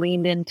like he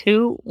leaned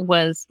into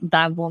was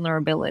that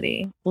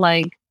vulnerability.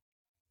 Like,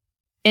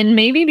 and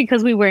maybe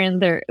because we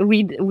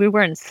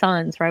weren't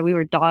sons, right? We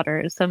were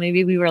daughters, so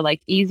maybe we were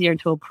like easier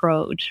to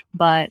approach.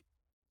 But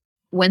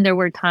when there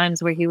were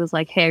times where he was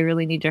like, "Hey, I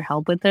really need your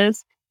help with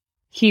this,"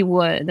 he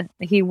would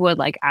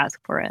like ask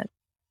for it.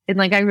 And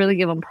like I really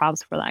give him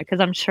props for that because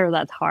I'm sure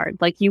that's hard.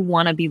 Like you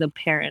want to be the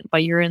parent,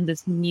 but you're in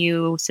this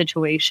new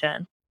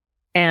situation.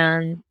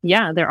 And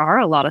yeah, there are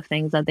a lot of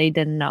things that they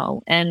didn't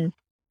know. And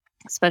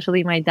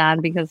especially my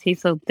dad because he's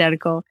so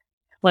dedical.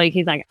 Like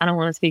he's like, I don't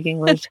want to speak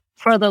English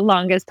for the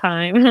longest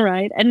time,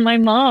 right? And my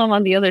mom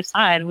on the other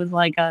side was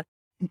like a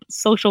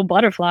social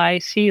butterfly.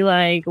 She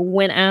like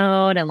went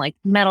out and like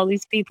met all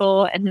these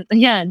people and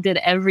yeah, did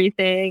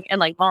everything and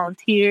like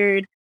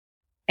volunteered.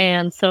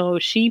 And so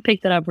she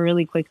picked it up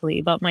really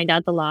quickly. But my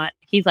dad's a lot.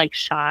 He's like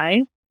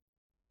shy.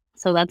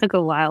 So that took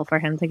a while for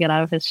him to get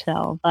out of his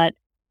shell. But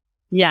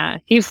yeah,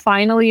 he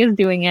finally is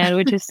doing it,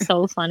 which is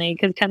so funny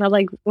because kind of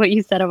like what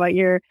you said about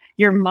your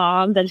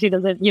mom that she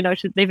doesn't,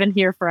 they've been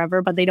here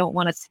forever, but they don't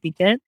want to speak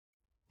it.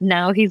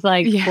 Now he's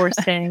like Yeah.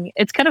 forcing.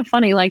 It's kind of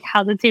funny, like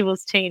how the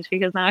tables change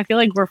because now I feel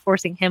like we're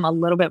forcing him a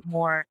little bit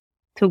more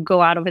to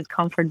go out of his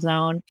comfort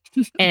zone.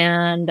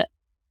 And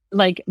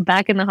like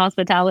back in the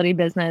hospitality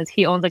business,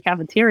 he owns a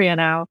cafeteria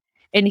now,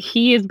 and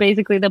he is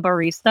basically the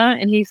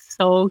barista, and he's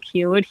so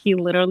cute. He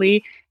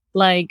literally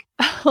like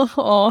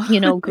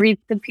Oh.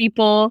 greets the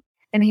people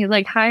and he's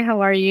like, "Hi, how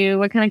are you?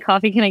 What kind of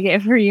coffee can I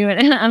get for you?"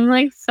 And I'm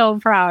like so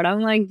proud. I'm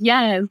like,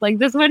 yes, like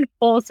this went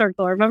full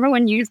circle. Remember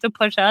when you used to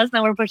push us?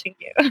 Now we're pushing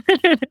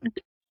you.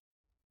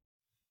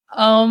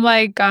 Oh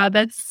my god,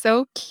 that's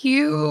so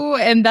cute,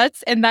 and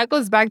that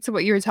goes back to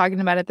what you were talking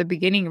about at the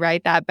beginning,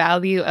 right? That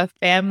value of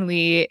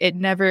family, it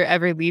never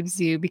ever leaves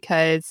you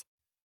because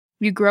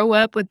you grow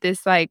up with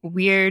this, like,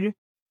 weird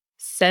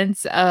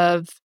sense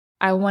of,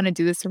 "I wanna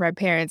do this for my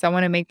parents, I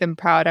wanna make them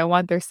proud, I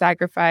want their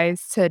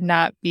sacrifice to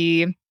not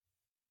be"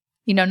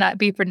 not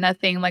be for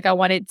nothing. Like I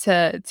want it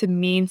to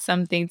mean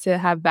something, to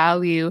have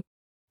value.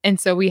 And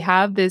so we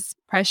have this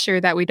pressure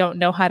that we don't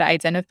know how to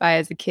identify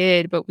as a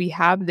kid, but we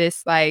have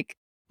this like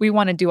we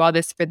want to do all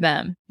this for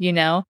them.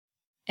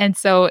 And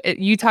so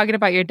you talking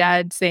about your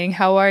dad saying,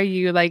 "How are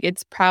you?" Like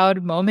it's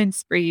proud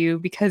moments for you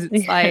because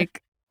it's Yeah. like,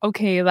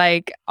 okay,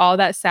 like all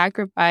that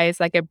sacrifice,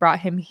 like it brought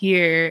him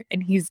here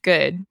and he's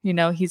good,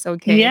 he's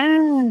okay.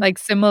 Yeah. Like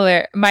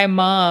similar, my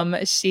mom,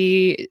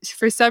 she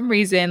for some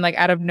reason, like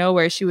out of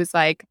nowhere, she was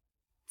like,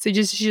 she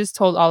just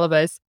told all of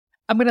us,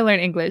 "I'm gonna learn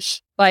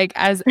English." Like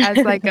as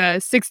like a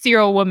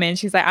 60-year-old woman,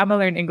 she's like, "I'm gonna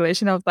learn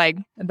English." And I was like,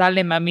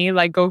 "Dale mami,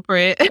 like go for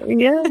it."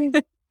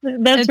 Yeah.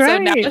 That's And so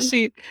now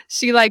right.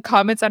 she like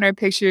comments on our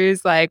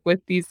pictures like with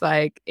these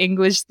like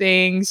English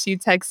things. She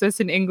texts us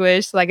in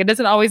English. Like it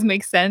doesn't always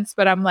make sense,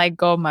 but I'm like,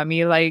 "Go,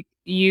 mommy." Like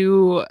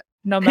you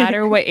no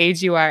matter what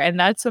age you are. And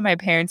that's what my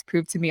parents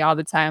prove to me all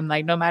the time.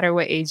 Like no matter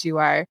what age you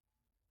are,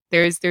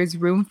 there's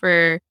room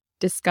for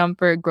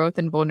discomfort, growth,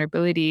 and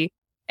vulnerability.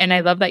 And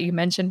I love that you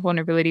mentioned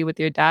vulnerability with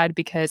your dad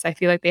because I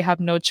feel like they have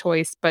no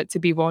choice but to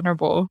be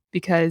vulnerable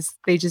because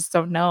they just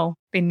don't know.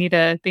 They need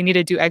to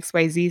do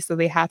XYZ, so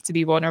they have to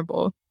be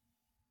vulnerable.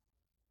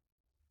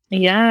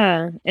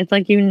 Yeah, it's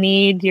like you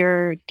need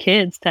your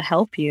kids to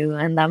help you,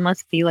 and that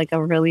must be like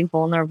a really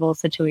vulnerable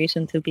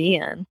situation to be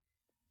in,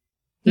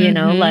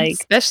 like,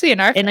 Especially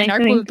and in I our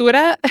think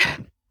cultura.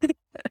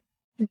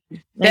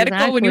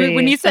 Terco, when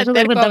exactly, you said especially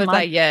terco, with I the was mom.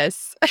 like,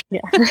 "Yes."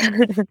 Yeah.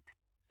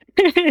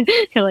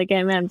 You're like,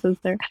 "Amen,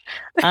 sister."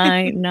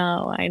 I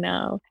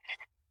know.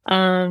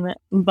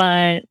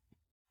 But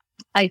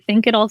I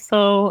think it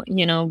also,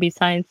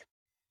 besides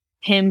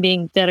him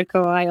being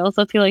Jericho, I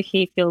also feel like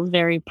he feels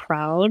very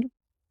proud,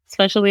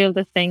 especially of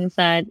the things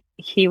that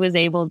he was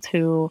able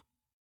to,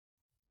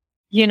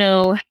 you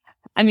know,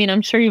 I mean,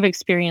 I'm sure you've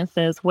experienced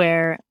this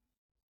where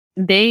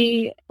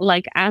they,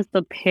 like, as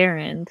the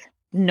parent,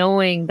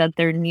 knowing that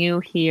they're new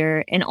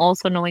here and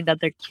also knowing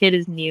that their kid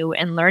is new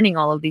and learning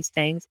all of these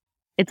things,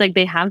 it's like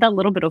they have that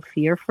little bit of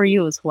fear for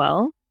you as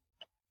well.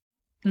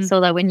 Mm. So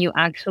that when you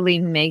actually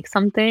make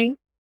something,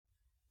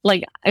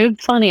 like,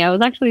 it's funny, I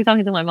was actually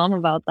talking to my mom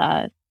about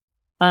that.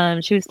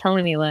 She was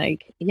telling me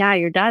like, "Yeah,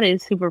 your dad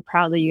is super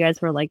proud that you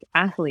guys were like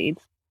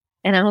athletes."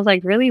 And I was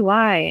like, "Really?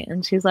 Why?"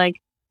 And she's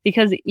like,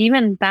 "Because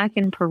even back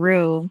in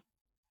Peru,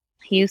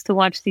 he used to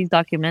watch these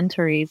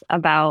documentaries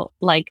about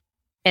like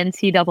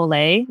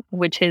NCAA,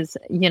 which is,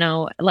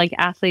 like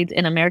athletes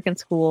in American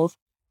schools.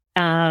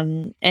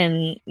 And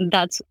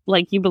that's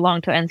like you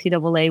belong to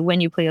NCAA when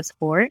you play a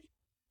sport.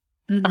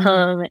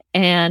 Mhm.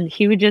 And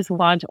he would just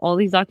watch all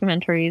these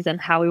documentaries and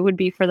how it would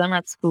be for them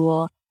at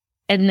school.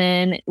 And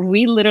then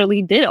we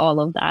literally did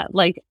all of that,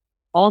 like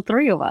all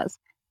three of us.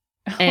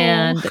 Oh.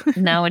 And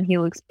now when he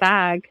looks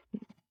back,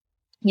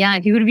 yeah,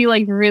 he would be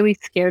like really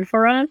scared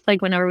for us.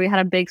 Like whenever we had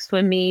a big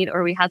swim meet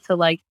or we had to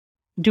like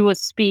do a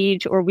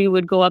speech or we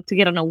would go up to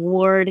get an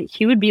award,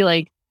 he would be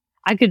like,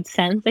 I could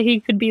sense that he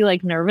could be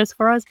like nervous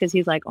for us because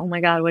he's like, oh my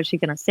God, what's she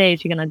gonna say?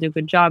 Is she gonna do a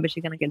good job? Is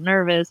she gonna get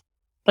nervous?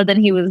 But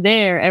then he was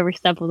there every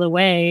step of the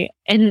way.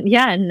 And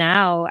yeah,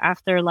 now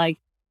after like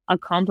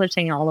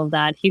accomplishing all of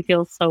that, he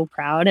feels so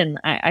proud. And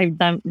I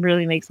that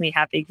really makes me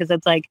happy because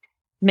it's like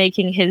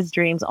making his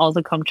dreams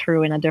also come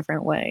true in a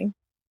different way.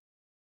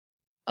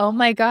 Oh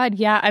my god,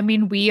 yeah, I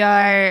mean,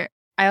 I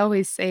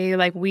always say,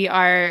 like, we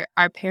are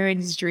our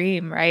parents'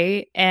 dream,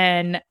 right?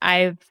 And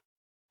I've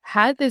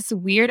had this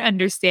weird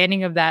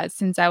understanding of that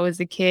since I was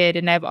a kid,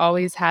 and I've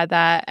always had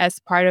that as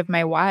part of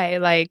my why,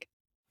 like,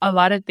 a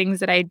lot of things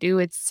that I do,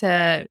 it's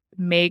to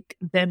make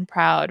them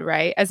proud,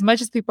 right? As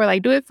much as people are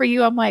like, "Do it for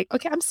you," I'm like,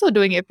 "Okay, I'm still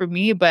doing it for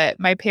me, but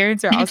my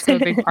parents are also a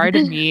big part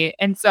of me,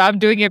 and so I'm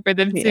doing it for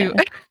them too."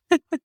 Yeah.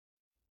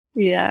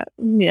 Yeah.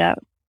 Yeah.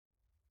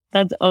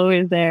 That's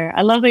always there.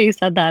 I love that you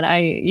said that.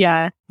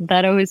 Yeah,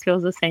 that always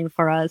feels the same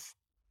for us.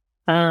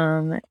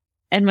 Um,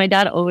 and my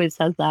dad always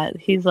says that.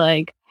 He's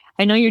like,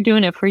 I know you're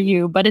doing it for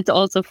you, but it's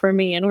also for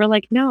me. And we're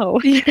like,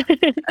 no.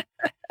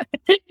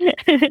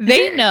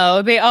 They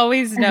know, they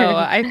always know.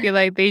 I feel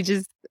like they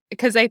just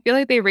because I feel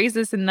like they raised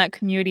us in that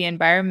community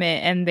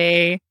environment and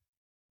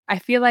I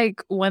feel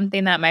like one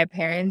thing that my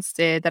parents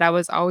did that I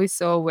was always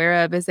so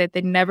aware of is that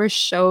they never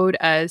showed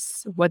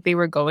us what they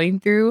were going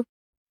through.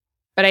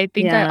 But I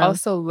think I Yeah.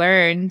 also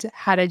learned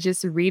how to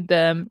just read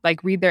them,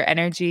 like read their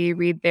energy,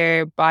 read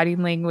their body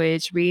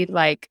language,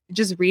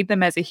 just read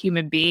them as a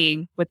human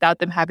being without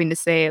them having to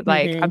say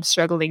like, Hmm. I'm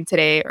struggling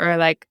today or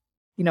like,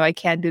 I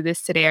can't do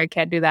this today or I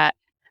can't do that.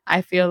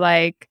 I feel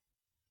like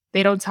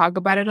they don't talk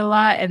about it a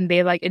lot and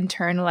they like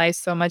internalize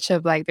so much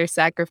of like their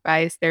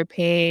sacrifice, their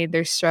pain,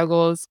 their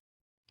struggles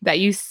that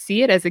you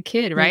see it as a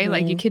kid, right?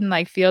 Like you Hmm. can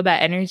like feel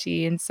that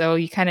energy. And so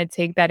you kind of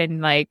take that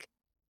and like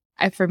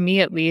for me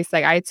at least,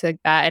 like I took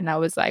that and I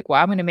was like,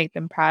 well, I'm gonna make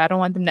them proud. I don't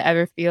want them to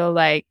ever feel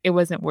like it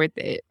wasn't worth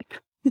it.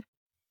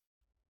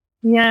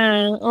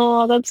 Yeah.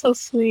 Oh, that's so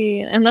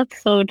sweet. And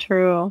that's so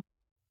true.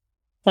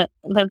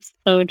 That's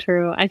so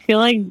true. I feel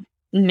like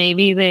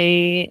maybe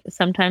they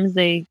sometimes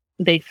they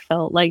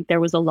felt like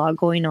there was a lot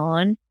going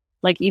on.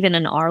 like even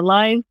in our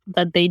life,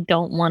 that they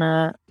don't want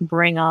to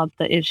bring up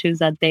the issues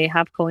that they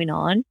have going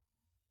on.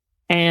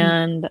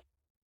 And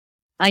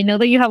I know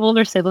that you have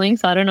older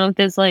siblings, so I don't know if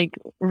this like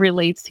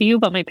relates to you,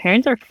 but my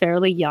parents are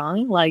fairly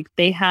young. Like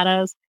they had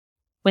us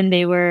when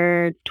they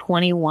were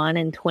 21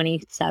 and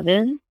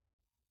 27.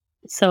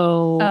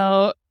 So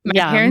Oh, my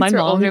yeah, my parents were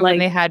mom older when like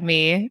they had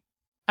me.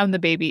 I'm the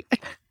baby.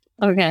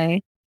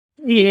 okay.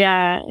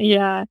 Yeah,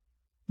 yeah.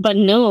 But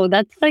no,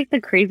 that's like the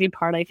crazy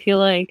part. I feel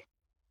like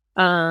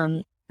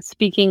um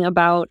speaking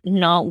about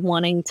not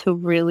wanting to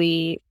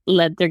really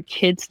let their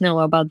kids know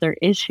about their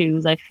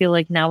issues, I feel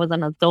like now as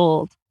an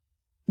adult,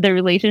 the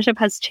relationship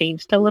has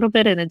changed a little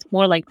bit and it's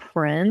more like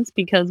friends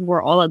because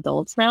we're all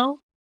adults now,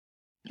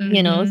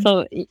 you know? Mhm.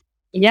 So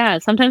yeah,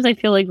 sometimes I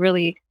feel like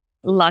really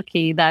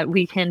lucky that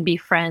we can be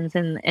friends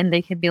and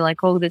they can be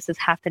like, "Oh, this is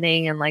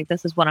happening and like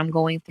this is what I'm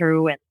going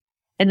through."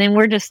 And then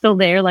we're just still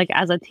there like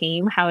as a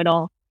team, how it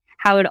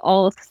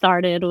all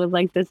started with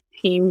like this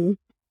team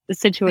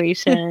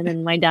situation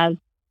and my dad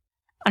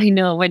I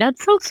know, my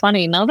dad's so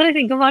funny. Now that I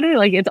think about it,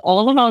 like it's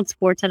all about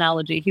sports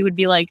analogy. He would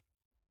be like,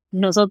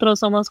 "Nosotros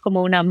somos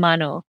como una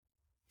mano."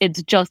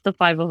 It's just the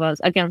five of us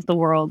against the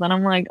world. And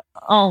I'm like,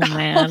 oh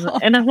man.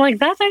 And I'm like,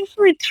 that's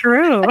actually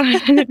true.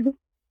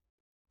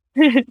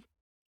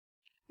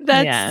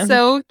 That's Yeah.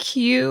 so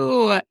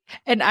cute.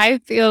 And I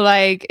feel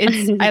like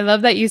I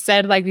love that you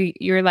said like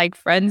you're like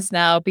friends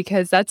now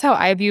because that's how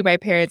I view my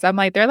parents. I'm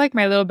like, they're like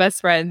my little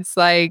best friends,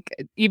 like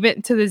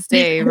even to this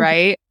day,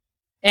 right?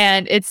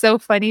 And it's so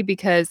funny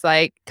because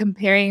like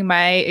comparing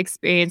my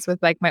experience with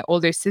like my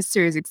older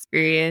sister's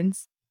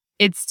experience,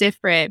 it's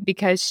different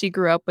because she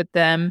grew up with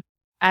them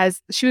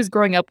as she was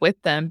growing up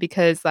with them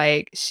because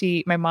like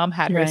my mom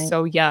had her Right.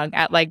 so young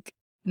at like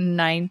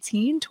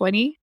 19,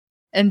 20.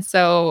 And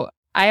so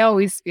I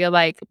always feel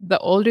like the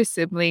older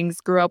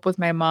siblings grew up with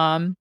my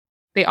mom.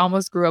 They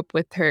almost grew up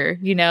with her,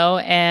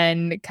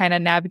 and kind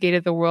of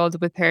navigated the world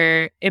with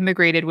her,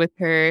 immigrated with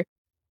her.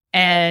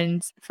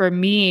 And for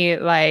me,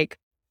 like,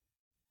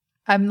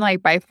 I'm,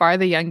 like, by far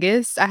the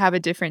youngest. I have a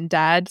different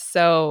dad,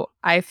 so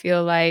I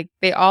feel like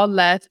they all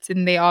left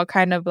and they all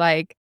kind of,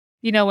 like,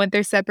 went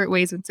their separate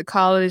ways, went to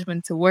college,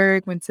 went to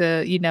work, went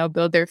to,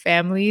 build their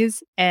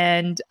families,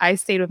 and I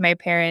stayed with my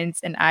parents,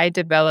 and I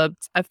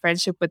developed a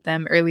friendship with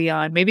them early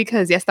on. Maybe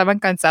because ya estaban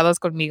cansados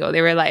conmigo.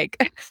 They were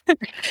like,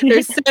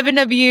 "There's 7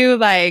 of you,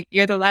 like,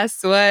 you're the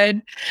last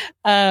one."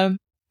 Um,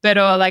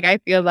 pero, like, I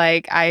feel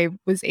like I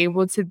was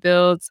able to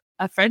build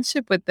a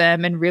friendship with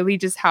them and really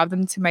just have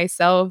them to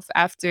myself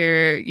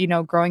after,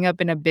 growing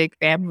up in a big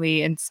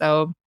family. And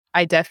so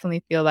I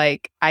definitely feel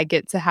like I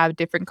get to have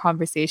different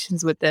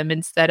conversations with them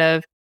instead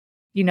of,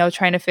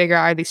 trying to figure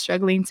out, are they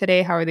struggling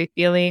today? How are they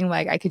feeling?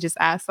 Like I could just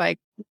ask like,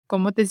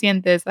 ¿Cómo te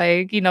sientes?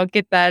 Like,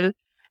 ¿qué tal?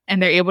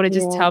 And they're able to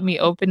just Yeah. tell me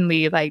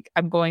openly, like,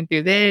 I'm going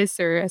through this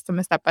or esto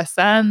me está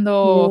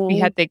pasando.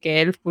 Yeah. Fíjate que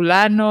el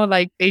fulano,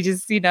 like they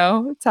just,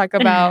 talk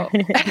about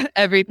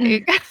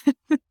everything.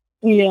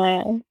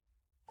 Yeah.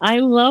 I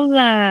love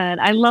that.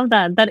 I love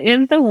that. That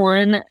is the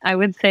one, I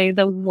would say,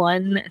 the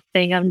one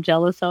thing I'm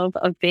jealous of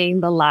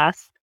being the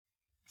last.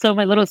 So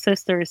my little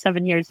sister is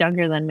 7 years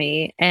younger than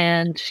me,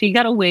 and she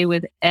got away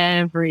with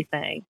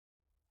everything.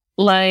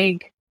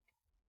 Like,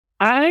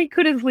 I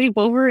couldn't sleep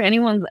over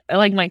anyone's,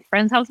 like my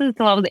friend's houses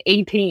till I was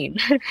 18.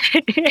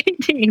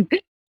 18.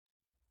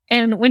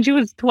 And when she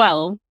was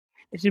 12,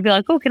 she'd be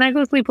like, "Oh, can I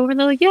go sleep over?" And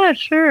they're like, "Yeah,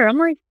 sure." I'm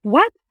like,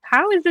 "What?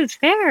 How is this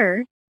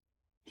fair?"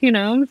 You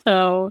know?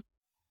 So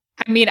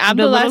I mean, I'm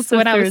the the little last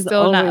one I was sisters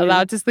still not always,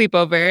 allowed to sleep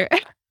over.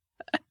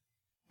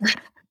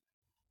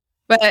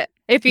 But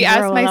if you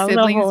ask girl, my that was a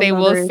siblings, whole they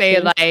will nother say,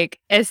 issue.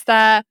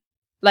 esta,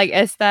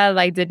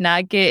 like, did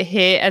not get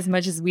hit as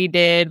much as we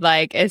did,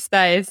 like,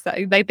 esta,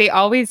 like, they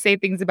always say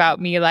things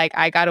about me, like,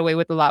 I got away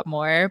with a lot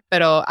more,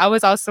 but I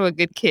was also a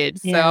good kid,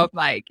 so Yeah. I'm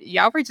like,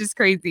 y'all were just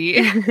crazy.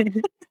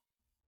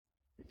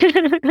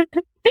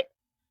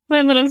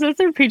 My little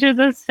sister preaches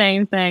the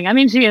same thing. I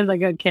mean, she is a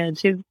good kid.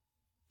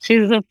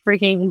 She's a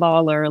freaking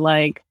baller.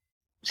 Like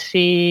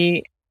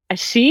she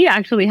she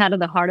actually had it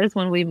the hardest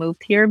when we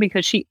moved here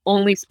because she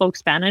only spoke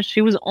Spanish.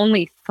 She was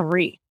only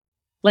 3.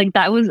 Like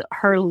that was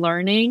her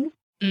learning.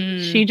 Mm,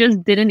 She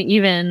just didn't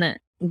even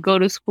go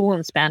to school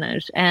in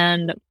Spanish.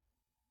 And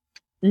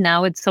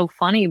now it's so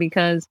funny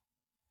because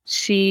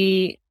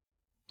she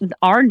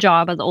our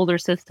job as older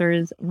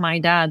sisters, my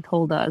dad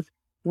told us,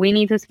 we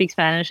need to speak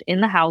Spanish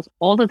in the house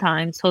all the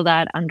time so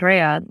that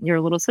Andrea,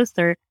 your little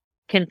sister,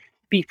 can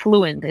be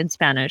fluent in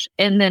Spanish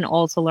and then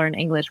also learn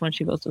English when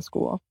she goes to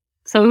school.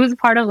 So it was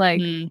part of like,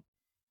 mm.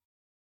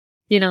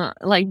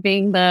 like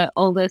being the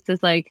oldest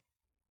is like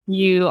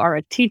you are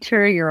a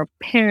teacher, you're a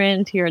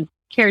parent, you're a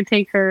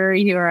caretaker,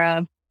 you're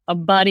a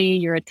buddy,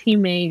 you're a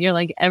teammate, you're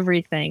like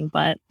everything.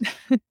 But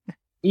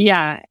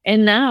yeah,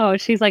 and now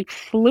she's like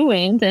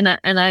fluent and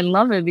I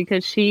love it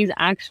because she's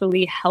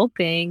actually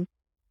helping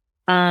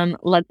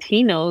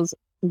Latinos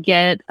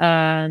get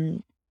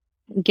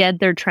get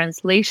their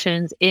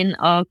translations in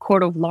a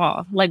court of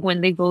law. Like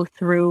when they go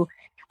through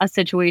a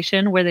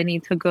situation where they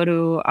need to go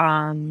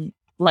to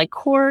like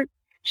court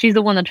she's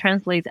the one that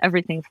translates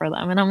everything for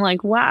them. And I'm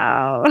like,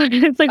 wow,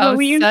 it's like what Oh,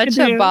 we used to such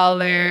a do.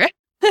 baller.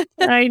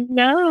 I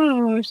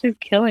know. She's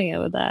killing it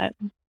with that.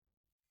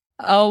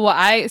 Oh,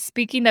 well,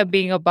 speaking of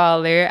being a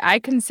baller, I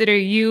consider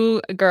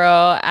you,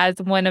 girl, as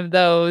one of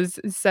those.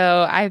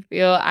 So I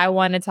feel I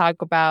want to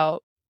talk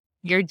about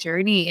your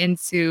journey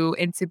into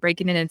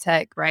breaking into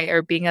tech, right?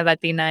 Or being a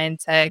Latina in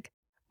tech.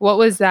 What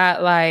was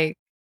that like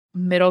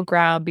middle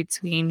ground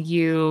between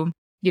you,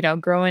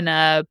 growing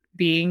up,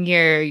 being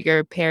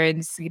your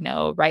parents,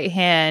 right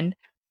hand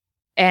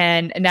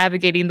and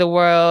navigating the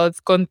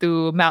world con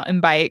tu mountain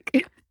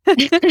bike?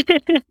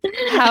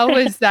 How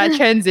was that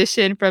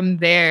transition from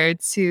there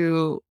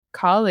to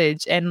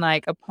college and,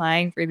 like,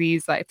 applying for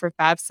these, like, for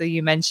FAFSA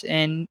you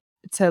mentioned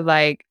to,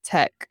 like,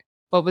 tech?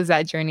 What was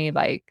that journey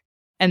like?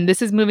 And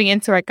this is moving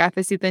into our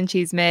cafecito and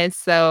chismes,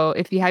 so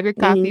if you have your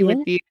coffee with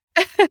Yeah.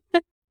 you.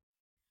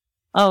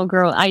 Oh,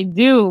 girl, I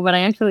do, but I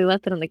actually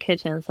left it in the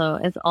kitchen, so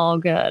it's all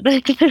good.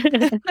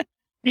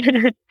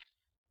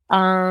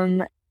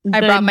 um,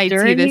 I the brought my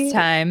tea this journey,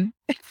 time.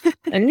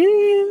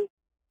 eh,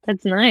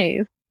 that's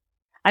nice.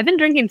 I've been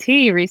drinking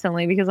tea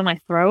recently because of my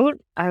throat.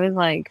 I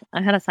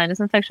had a sinus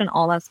infection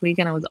all last week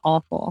and it was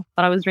awful,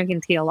 but I was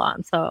drinking tea a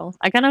lot. So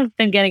I kind of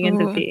been getting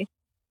into Ooh. tea.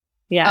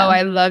 Oh, Yeah.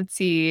 I love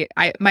tea.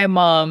 My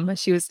mom,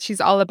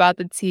 she's all about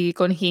the tea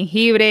con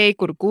jengibre,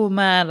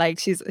 curcuma, like,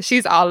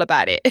 she's all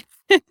about it.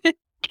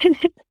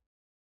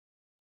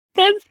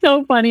 That's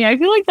so funny. I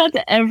feel like that's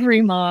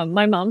every mom.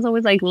 My mom's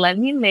always like, let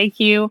me make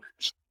you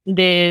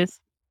this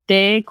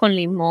té con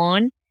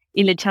limón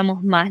y le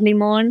echamos más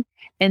limón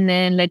and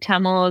then le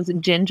echamos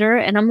ginger.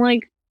 And I'm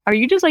like, are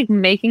you just like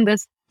making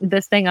this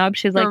thing up?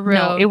 She's like, For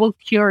no, it real. will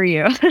cure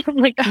you. I'm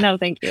like, no,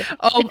 thank you.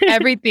 Oh,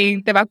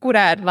 everything te va a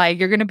curar, like,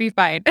 you're gonna be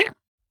fine.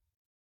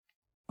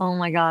 Oh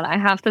my God. I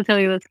have to tell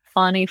you this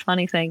funny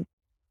thing.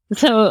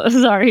 So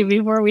sorry,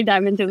 before we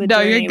dive into the No,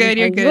 journey,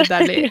 you're because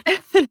good,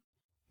 dale.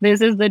 this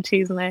is the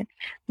chisme.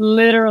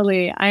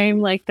 Literally,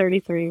 I'm like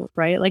 33,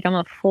 right? Like I'm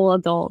a full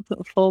adult,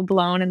 full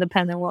blown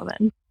independent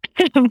woman.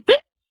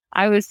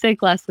 I was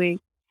sick last week,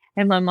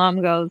 and my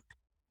mom goes,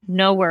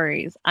 no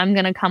worries. I'm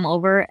gonna come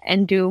over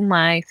and do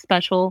my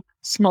special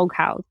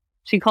smokehouse.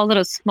 She calls it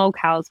a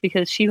smokehouse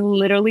because she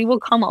literally will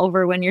come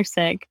over when you're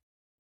sick.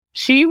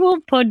 She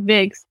will put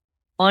Vicks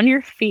on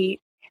your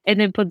feet and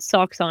then put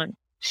socks on.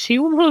 She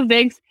will put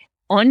Vicks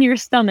on your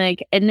stomach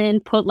and then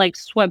put like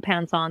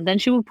sweatpants on. Then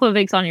she will put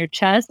Vicks on your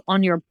chest,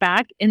 on your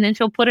back, and then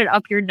she'll put it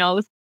up your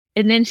nose.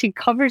 And then she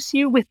covers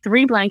you with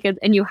 3 blankets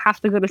and you have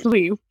to go to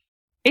sleep.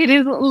 It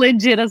is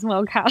legit a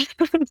smokehouse.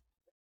 But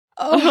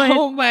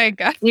Oh my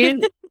god.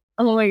 it,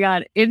 oh my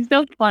God, it's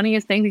the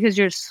funniest thing because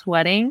you're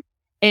sweating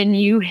and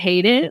you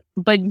hate it,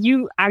 but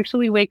you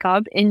actually wake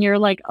up and you're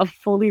like a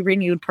fully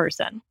renewed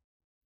person.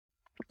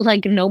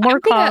 Like no more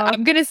cough.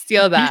 I'm gonna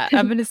steal that.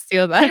 I'm gonna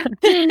steal that.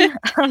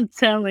 I'm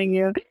telling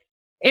you.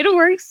 It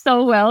works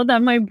so well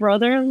that my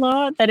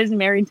brother-in-law that is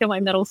married to my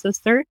middle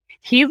sister,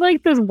 he's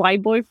like this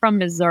white boy from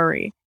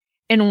Missouri.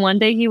 And one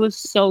day he was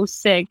so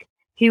sick.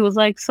 He was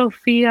like,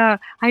 Sophia,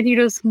 I need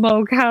a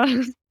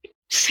smokehouse.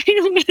 She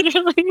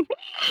literally,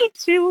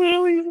 she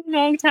literally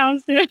smoked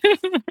house him.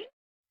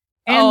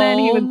 And then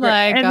he Oh was great.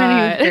 my And then he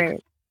was god.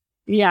 great.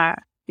 Yeah,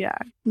 yeah.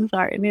 I'm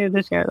sorry, I needed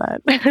to share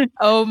that.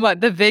 Oh my,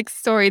 the Vicks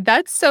story.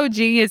 That's so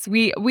genius.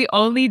 We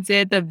only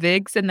did the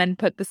Vicks and then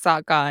put the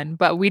sock on,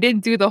 but we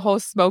didn't do the whole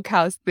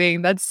smokehouse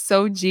thing. That's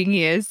so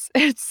genius.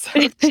 It's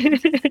so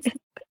genius.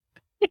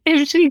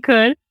 If she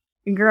could,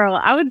 girl,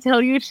 I would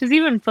tell you she's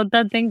even put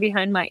that thing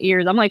behind my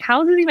ears. I'm like,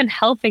 how is it even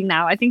helping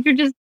now? I think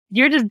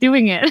you're just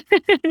doing it.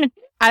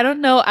 I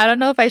don't know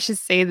if I should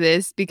say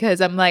this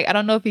because I'm like, I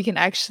don't know if you can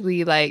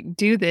actually like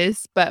do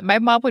this, but my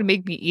mom would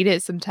make me eat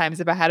it sometimes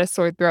if I had a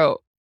sore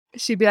throat.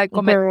 She'd be like,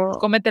 Girl.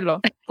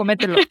 Comételo,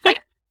 comételo.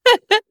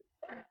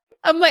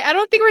 I'm like, I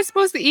don't think we're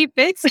supposed to eat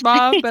Vicks,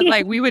 mom, but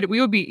like we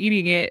would be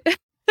eating it.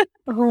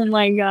 Oh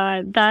my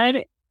God.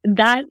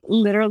 That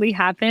literally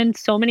happened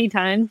so many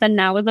times that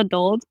now as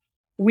adults,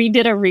 we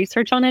did a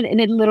research on it and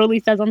it literally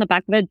says on the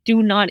back of it,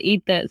 do not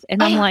eat this.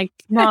 And I'm like,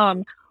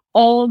 Mom,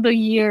 all the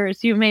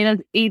years you made us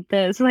eat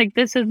this, like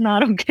this is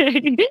not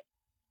okay.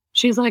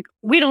 She's like,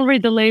 we don't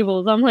read the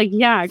labels. I'm like,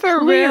 yeah,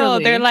 For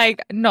real. They're clearly.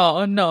 like,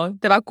 no, no,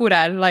 te va a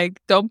curar. Like,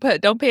 don't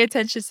pay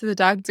attention to the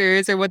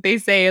doctors or what they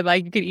say.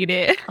 Like, you can eat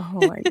it.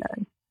 Oh my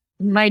God.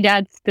 My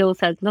dad still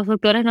says, los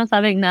doctores no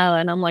saben nada.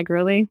 And I'm like,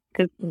 really?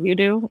 Because you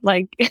do?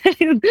 Like,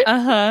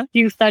 Uh-huh.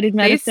 you studied They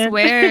medicine?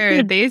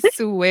 swear. They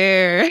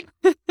swear.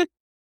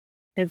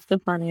 It's the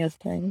funniest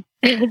thing.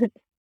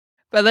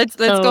 But let's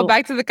go So,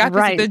 back to the cafecito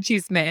right. and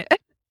chisme.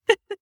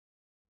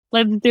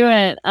 Let's do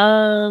it.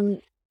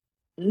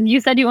 You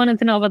said you wanted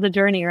to know about the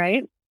journey,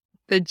 right?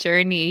 The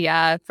journey,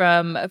 yeah,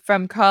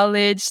 from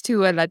college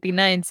to a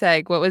Latina in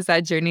tech. What was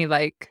that journey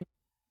like?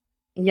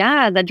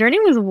 Yeah, the journey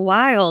was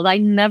wild. I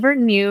never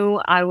knew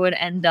I would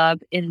end up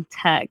in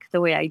tech the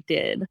way I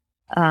did.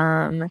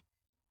 Um,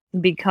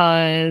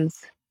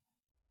 because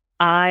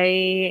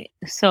I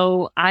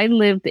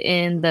lived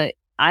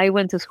I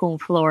went to school in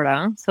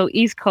Florida. So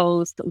East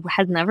Coast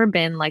has never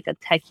been like a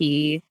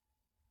techie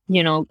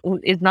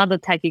is not the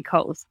techie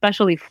coast,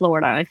 especially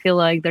Florida. I feel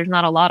like there's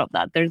not a lot of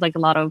that. There's like a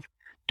lot of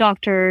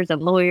doctors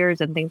and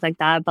lawyers and things like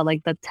that, but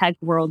like the tech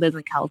world is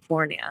in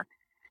California.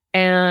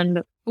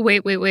 And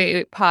Wait.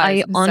 Pause.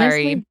 I I'm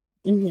honestly, sorry.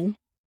 mhm.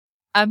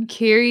 I'm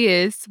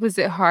curious, was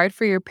it hard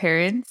for your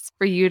parents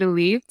for you to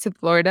leave to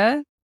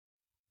Florida?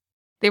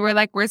 They were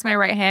like, "Where's my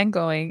right hand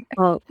going?"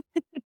 Well,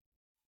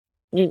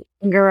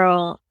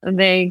 girl,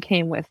 they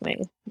came with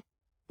me.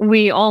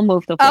 We all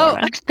moved to Oh,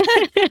 Florida.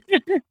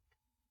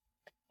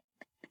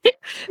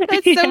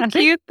 that's so Yeah,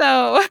 cute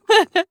though.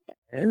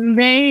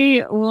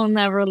 they will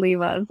never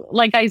leave us.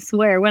 Like I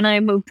swear, when I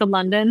moved to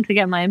London to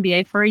get my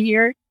MBA for a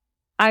year,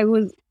 I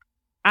was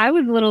I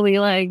was literally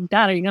like,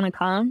 "Dad, are you gonna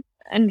come?"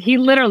 And he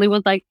literally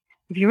was like,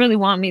 "If you really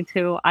want me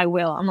to, I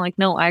will." I'm like,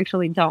 "No, I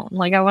actually don't.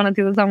 Like, I want to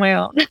do this on my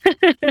own."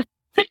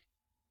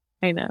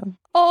 I know.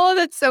 Oh,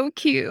 that's so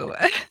cute.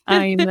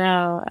 I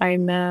know. I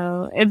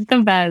know. It's the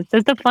best.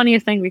 It's the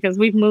funniest thing because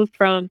we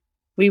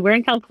were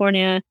in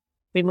California,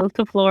 we moved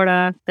to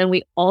Florida, then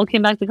we all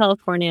came back to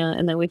California,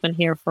 and then we've been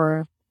here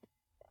for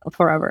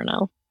forever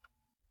now.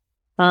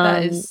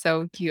 That is Um,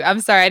 so cute. I'm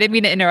sorry, I didn't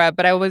mean to interrupt,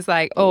 but I was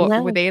like, "Oh,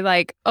 were yeah, they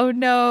like, oh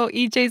no,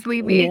 EJ's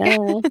leaving?"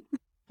 yeah.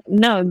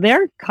 No,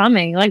 they're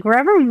coming. Like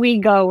wherever we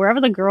go, wherever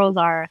the girls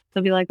are,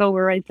 they'll be like, "Oh,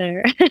 we're right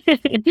there."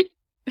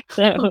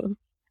 So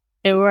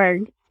it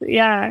works.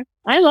 Yeah,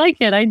 I like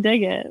it. I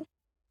dig it.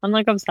 I'm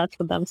like obsessed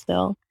with them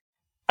still.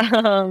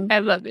 Um, I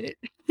love it.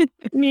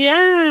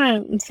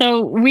 yeah.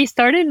 So we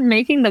started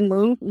making the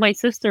move. My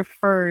sister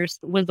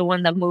first was the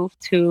one that moved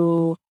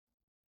to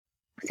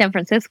San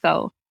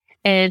Francisco,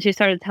 and she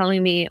started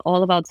telling me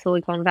all about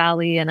Silicon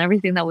Valley and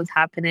everything that was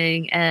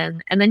happening.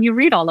 And then you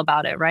read all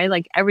about it, right?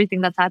 Like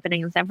everything that's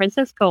happening in San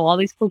Francisco, all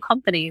these cool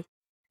companies.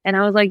 And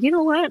I was like, you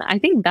know what? I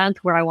think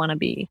that's where I want to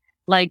be.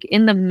 Like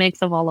in the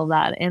mix of all of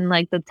that and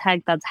like the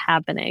tech that's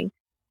happening.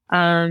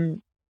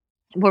 Um,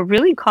 what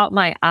really caught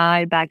my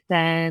eye back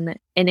then,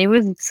 and it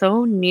was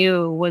so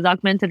new, was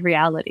augmented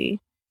reality.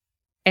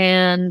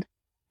 And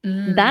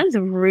Mm, that's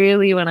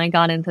really when I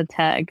got into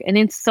tech. And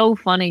it's so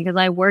funny because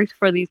I worked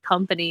for these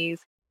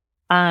companies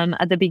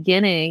at the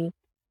beginning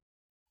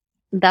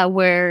that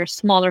were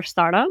smaller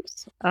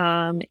startups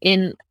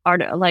in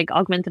art like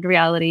augmented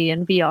reality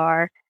and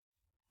VR.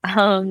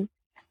 Um,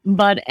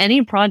 but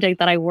any project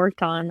that I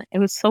worked on, it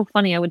was so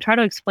funny. I would try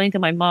to explain to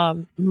my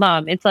mom,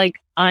 it's like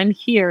I'm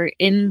here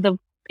in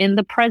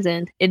the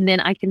present, and then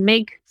I can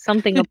make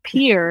something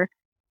appear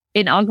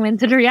in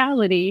augmented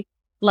reality,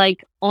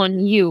 like on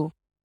you.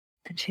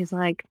 And she's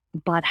like,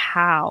 but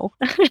how?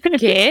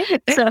 ¿Qué?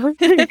 So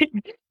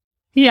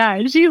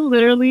yeah, she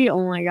literally,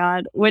 oh my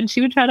God, when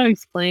she would try to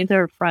explain to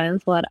her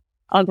friends what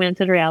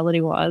augmented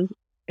reality was,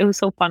 it was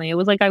so funny. It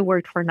was like I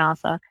worked for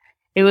NASA.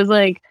 It was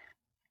like,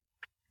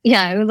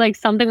 yeah, it was like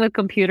something with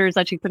computers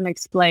that she couldn't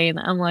explain.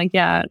 I'm like,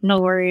 yeah, no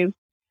worries.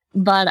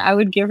 But I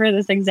would give her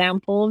this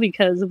example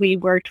because we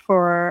worked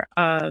for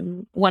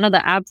one of the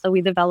apps that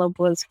we developed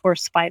was for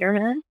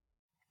Spider-Man.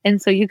 And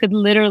so you could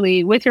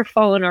literally, with your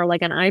phone or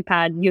like an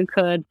iPad, you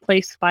could play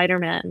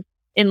Spider-Man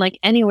in like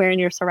anywhere in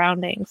your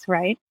surroundings,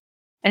 right?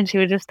 And she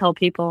would just tell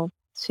people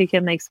she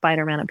can make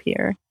Spider-Man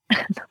appear.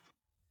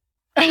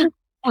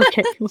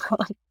 Okay,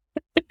 well,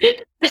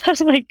 that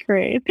was like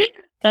great.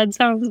 That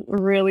sounds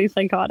really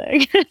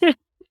psychotic.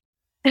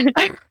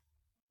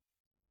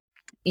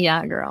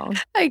 Yeah, girl.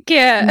 I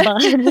can't.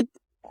 But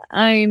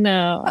I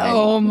know, I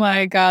Oh know.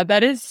 my God.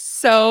 That is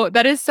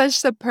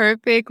such the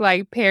perfect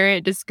like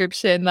parent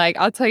description. Like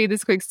I'll tell you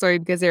this quick story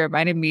because it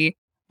reminded me.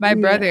 My Yeah.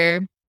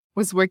 brother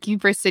was working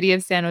for City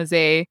of San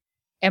Jose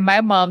and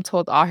my mom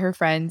told all her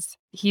friends,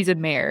 he's a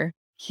mayor.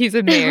 He's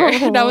a mayor.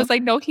 And I Oh. was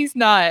like, no, he's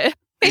not.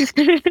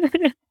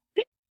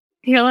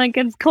 You're like,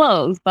 it's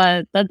close,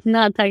 but that's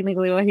not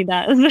technically what he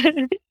does.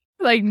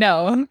 Like,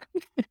 no.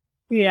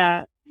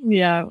 Yeah,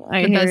 yeah,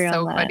 I But hear that's you on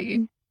so that.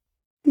 funny.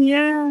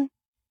 Yeah.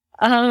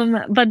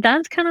 But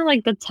that's kind of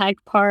like the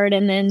tech part,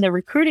 and then the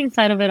recruiting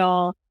side of it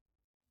all.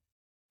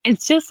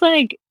 It's just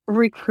like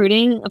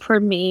recruiting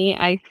for me,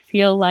 I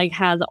feel like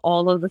has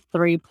all of the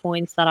 3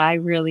 points that I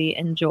really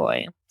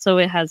enjoy. So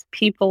it has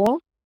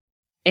people,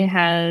 it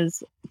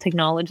has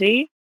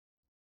technology,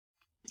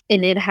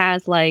 and it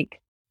has like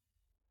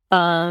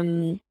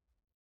um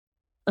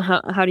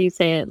how do you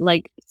say it?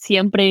 Like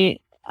siempre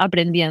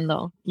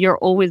aprendiendo. You're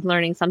always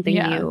learning something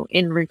Yeah. new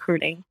in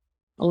recruiting.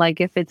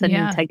 Like if it's a new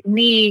Yeah.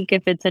 technique,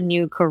 if it's a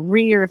new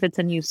career, if it's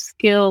a new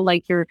skill,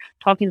 like you're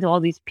talking to all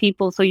these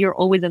people, so you're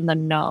always in the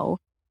know.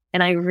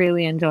 And I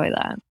really enjoy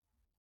that.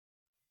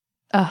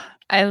 Oh,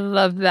 I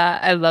love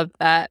that. I love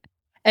that.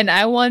 And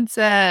I want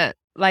to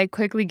like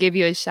quickly give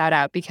you a shout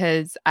out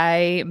because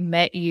I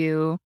met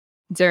you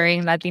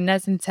during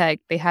Latinas in Tech.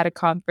 They had a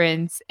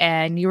conference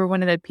and you were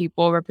one of the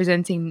people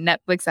representing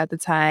Netflix at the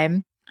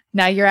time.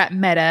 Now you're at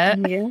Meta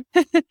Yeah.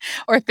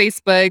 or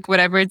Facebook,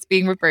 whatever it's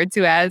being referred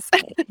to as.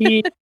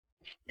 Ye-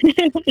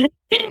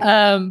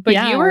 But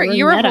yeah, we're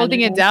you were meta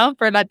holding it now. down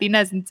for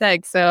Latinas in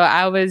Tech. So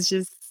I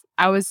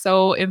was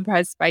so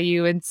impressed by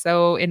you and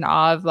so in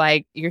awe of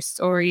like your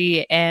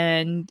story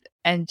and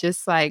and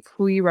just like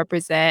who you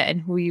represent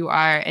and who you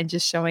are and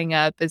just showing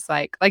up is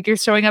like you're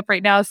showing up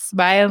right now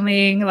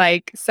smiling,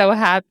 like so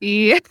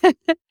happy.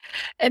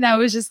 And I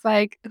was just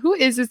like, who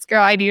is this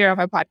girl? I need her on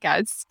my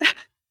podcast.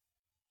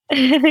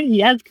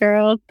 Yes,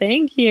 girl.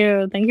 Thank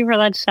you. Thank you for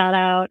that shout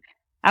out.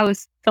 I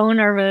was so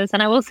nervous.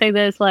 And I will say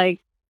this,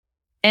 like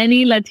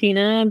any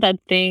Latina that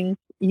thinks,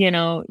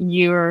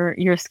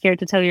 you're scared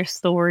to tell your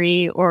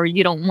story or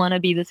you don't want to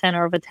be the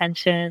center of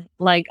attention.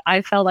 Like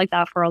I felt like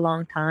that for a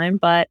long time,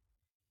 but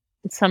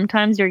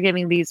sometimes you're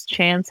giving these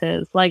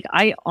chances. Like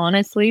I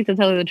honestly, to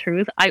tell you the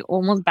truth, I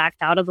almost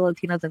backed out of the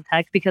Latinas in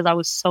Tech because I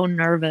was so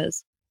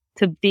nervous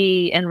to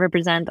be and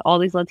represent all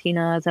these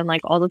Latinas and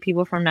like all the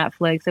people from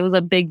Netflix. It was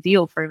a big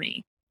deal for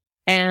me.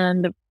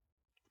 And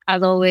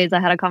as always, I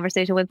had a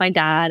conversation with my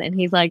dad and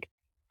he's like,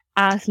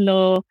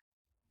 hazlo,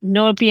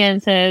 no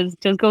pienses,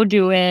 just go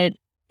do it.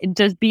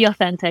 Just be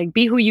authentic,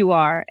 be who you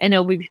are, and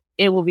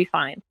it will be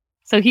fine.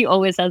 So he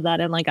always says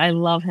that, and like I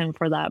love him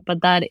for that.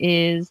 But that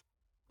is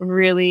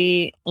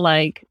really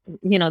like,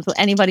 to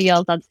anybody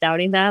else that's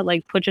doubting that,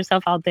 like put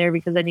yourself out there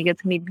because then you get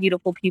to meet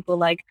beautiful people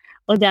like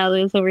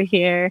Odalia's over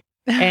here,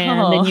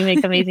 and then Oh. you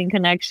make amazing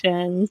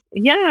connections.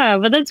 Yeah,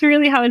 but that's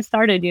really how it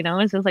started,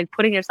 It's just like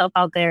putting yourself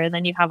out there, and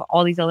then you have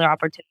all these other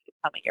opportunities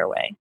coming your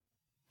way.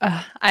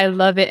 I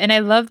love it. And I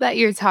love that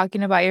you're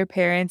talking about your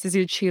parents as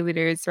your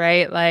cheerleaders,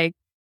 right? Like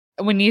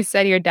when you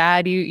said your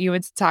dad, you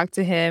went to talk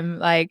to him,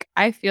 like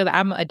I feel that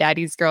I'm a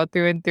daddy's girl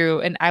through and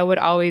through. And I would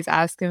always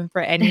ask him for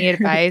any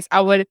advice.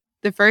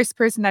 The first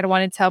person I'd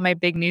want to tell my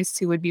big news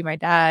to would be my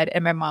dad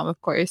and my mom,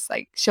 of course.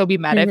 Like she'll be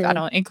mad if I Mhm.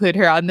 don't include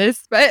her on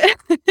this, but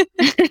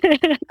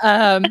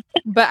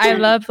but I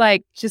love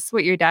like just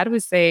what your dad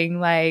was saying,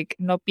 like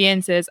no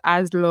pienses,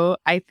 hazlo.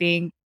 I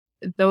think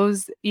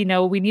those,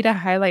 we need to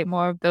highlight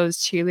more of those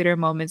cheerleader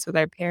moments with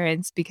our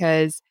parents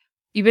because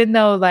even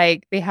though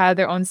like they have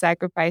their own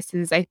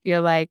sacrifices, I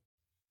feel like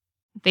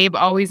they've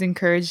always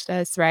encouraged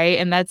us, right?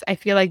 And I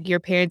feel like your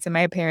parents and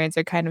my parents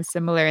are kind of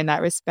similar in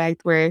that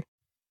respect where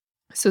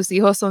sus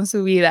hijos son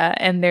su vida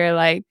and they're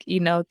like,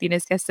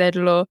 tienes que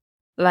hacerlo.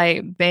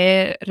 Like,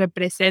 ve,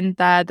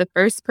 representa. The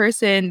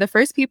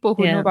first people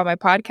who knew Yeah. about my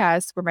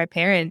podcast were my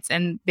parents,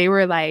 and they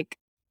were like,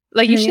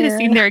 you should have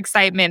seen Yeah. their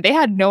excitement. They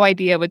had no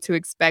idea what to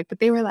expect, but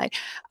they were like,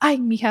 "Ay,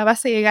 mija,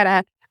 vas a llegar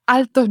a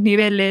altos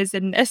niveles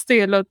en esto y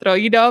el otro."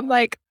 I'm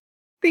like,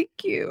 "Thank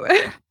you."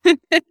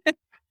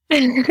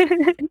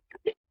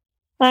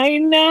 I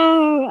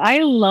know. I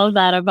love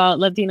that about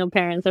Latino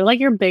parents. They're like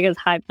your biggest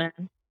hype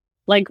man.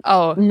 Like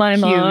Oh, my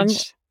mom,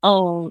 huge.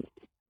 oh,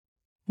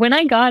 when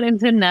I got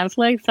into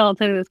Netflix, I'll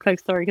tell you this quick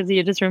story because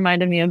you just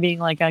reminded me of being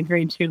like a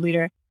great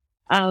cheerleader.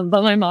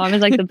 But my mom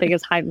is like the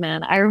biggest hype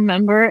man. I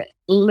remember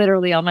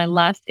literally on my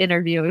last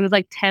interview, it was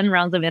like 10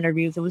 rounds of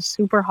interviews. It was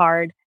super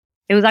hard.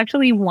 It was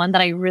actually one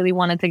that I really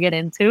wanted to get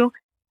into.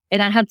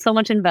 And I had so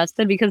much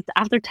invested because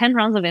after 10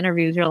 rounds of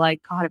interviews, you're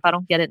like, God, if I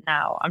don't get it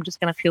now, I'm just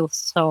going to feel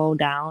so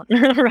down.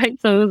 Right.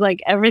 So it was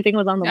like everything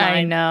was on the I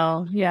line.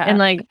 know, And yeah.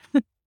 like,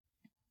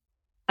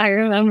 I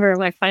remember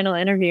my final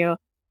interview,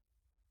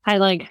 I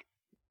like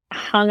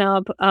hung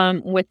up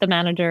with the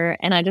manager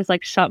and I just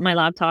like shut my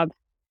laptop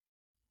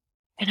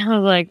and I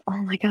was like, oh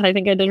my God, I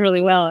think I did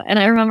really well. And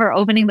I remember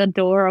opening the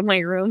door of my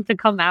room to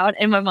come out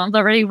and my mom's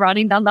already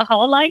running down the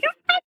hall like,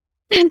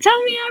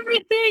 tell me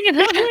everything. And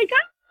I'm like,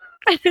 ah.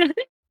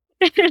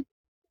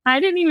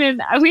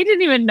 We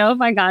didn't even know if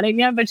I got it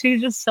yet, but she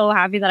was just so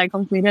happy that I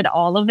completed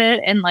all of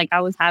it and like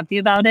I was happy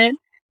about it.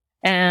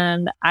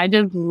 And I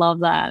just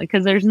love that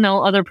because there's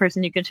no other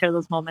person you can share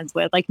those moments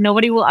with. Like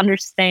nobody will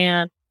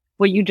understand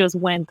what you just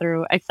went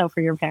through except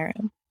for your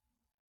parents.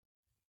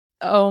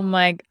 Oh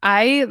my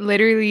I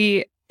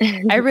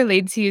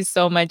relate to you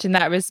so much in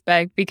that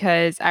respect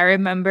because I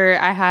remember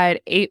I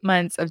had 8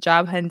 months of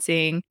job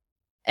hunting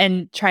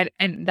and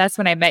that's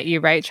when I met you,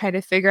 right? Trying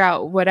to figure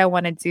out what I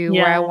wanna do,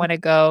 where I Yeah. wanna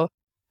go,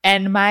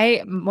 and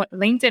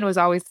LinkedIn was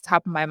always the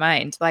top of my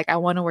mind. Like, I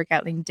wanna work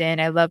at LinkedIn.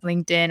 I love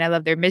LinkedIn. I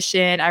love their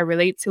mission. I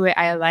relate to it.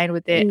 I align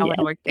with it. I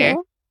wanna Yes, work there.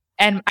 girl.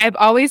 And I've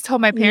always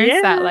told my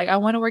parents that, Yeah. like, I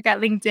wanna work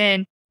at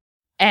LinkedIn.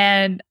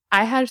 And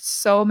I had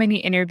so many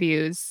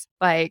interviews.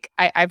 Like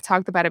I've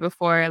talked about it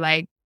before,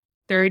 like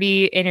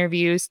 30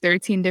 interviews,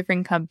 13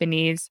 different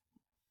companies.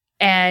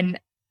 And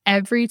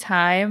every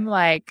time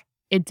like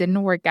it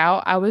didn't work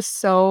out, I was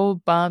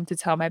so bummed to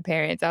tell my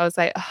parents. I was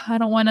like, "Ugh, I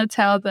don't want to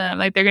tell them.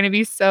 Like they're gonna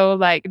be so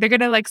like they're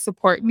gonna like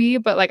support me,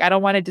 but like I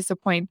don't want to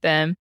disappoint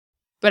them."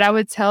 But I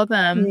would tell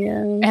them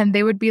Yeah. and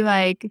they would be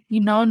like,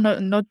 no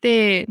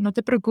te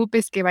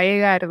preocupes que va a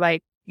llegar,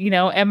 like,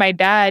 and my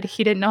dad,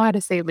 he didn't know how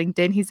to say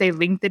LinkedIn, he say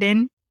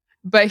LinkedIn,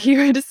 but he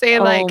would say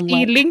Oh like,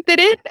 "Y my.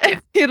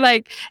 LinkedIn?" He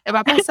like, "Va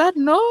a pasar,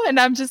 no?" And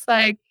I'm just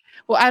like,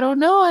 "Well, I don't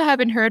know, I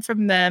haven't heard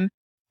from them."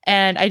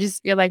 And I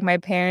just feel like my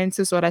parents,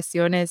 sus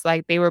oraciones,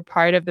 like, they were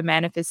part of the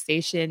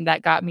manifestation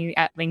that got me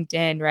at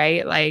LinkedIn,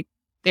 right? Like,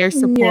 their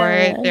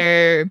support,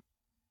 Yeah.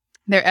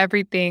 their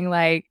everything,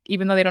 like,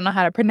 even though they don't know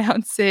how to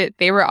pronounce it,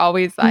 they were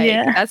always like,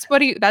 Yeah. That's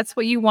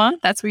what you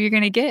want, that's what you're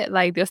gonna get,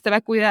 like, Dios te va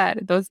a cuidar,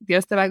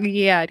 Dios te va a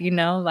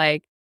guiar,"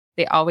 like,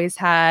 they always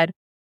had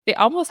they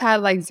almost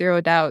had like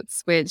zero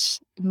doubts, which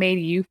made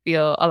you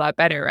feel a lot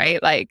better,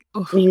 right? Like,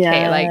 "Oh,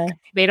 okay, like Yeah.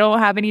 they don't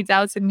have any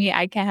doubts in me.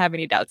 I can't have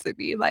any doubts in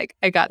me. Like,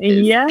 I got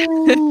this." Yeah.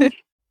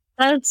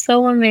 That's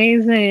so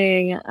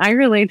amazing. I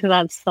relate to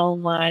that so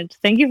much.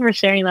 Thank you for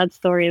sharing that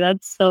story.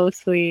 That's so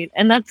sweet.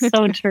 And that's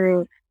so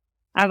true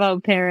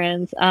about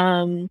parents.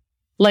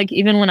 Like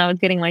even when I was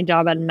getting my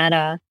job at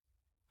Meta,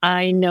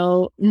 I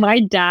know my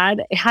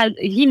dad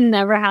he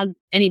never had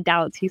any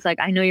doubts. He's like,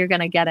 I know you're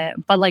gonna get it.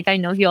 But like I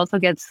know he also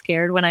gets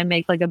scared when I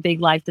make like a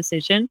big life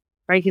decision,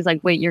 right? He's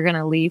like, wait, you're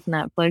gonna leave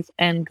Netflix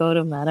and go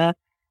to Meta.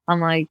 I'm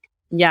like,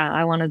 yeah,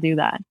 I wanna do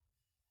that.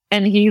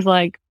 And he's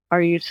like,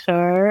 are you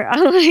sure?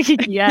 I'm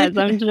like, yes,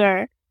 I'm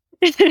sure.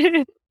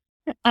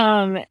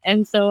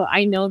 And so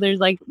I know there's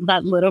like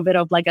that little bit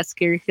of like a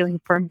scary feeling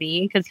for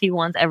me because he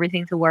wants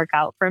everything to work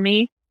out for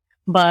me.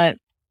 But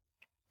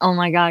oh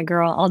my God,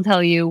 girl, I'll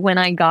tell you, when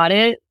I got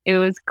it, it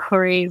was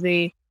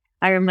crazy.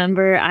 I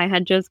remember I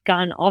had just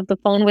gotten off the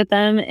phone with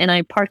them and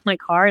I parked my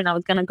car and I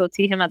was gonna go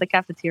see him at the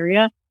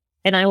cafeteria.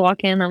 And I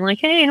walk in, I'm like,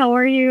 hey, how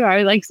are you?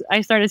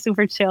 I started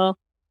super chill.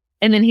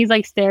 And then he's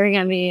like staring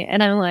at me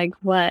and I'm like,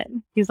 what?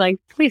 He's like,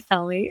 please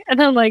tell me.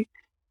 And I'm like,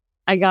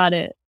 I got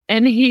it.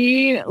 And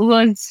he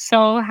was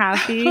so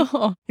happy.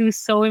 He was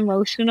so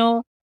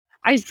emotional.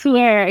 I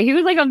swear, he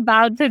was like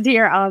about to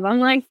tear up. I'm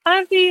like,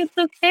 Papi, it's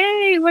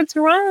okay. What's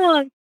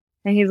wrong?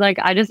 And he's like,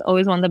 I just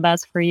always want the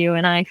best for you.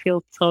 And I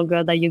feel so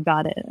good that you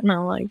got it. And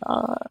I'm like,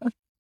 oh,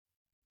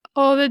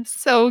 Oh, that's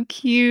so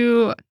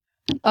cute.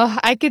 Oh,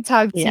 I could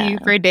talk to yeah. you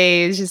for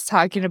days just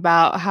talking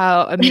about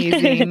how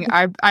amazing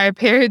our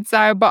parents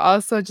are, but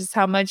also just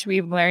how much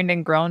we've learned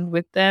and grown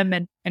with them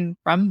and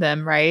from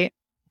them, right?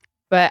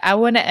 But I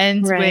want to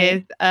end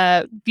Right.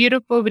 with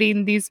beautiful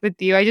brindis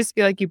with you. I just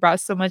feel like you brought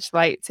so much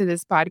light to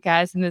this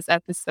podcast and this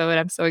episode.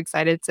 I'm so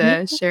excited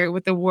to share it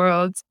with the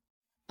world.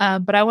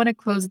 But I want to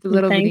close the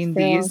little Thanks, girl.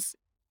 brindis,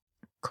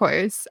 of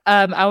course.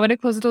 I want to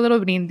close with the little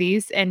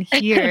brindis, and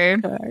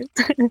Of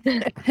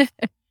course.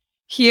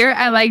 here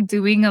I like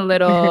doing a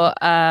little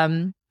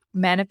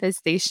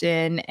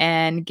manifestation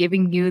and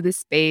giving you the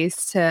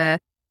space to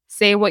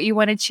say what you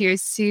want to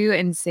cheers to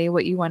and say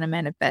what you want to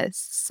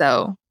manifest.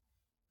 So,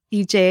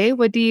 EJ,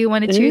 what do you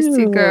want to cheers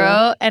to, Ooh.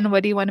 girl? And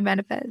what do you want to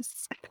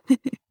manifest?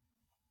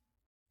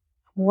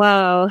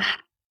 Wow.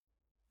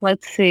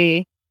 Let's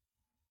see.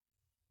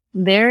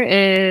 There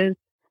is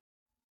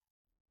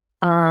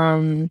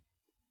um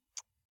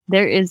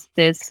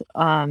this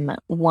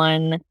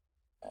one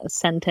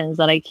sentence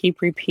that I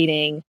keep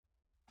repeating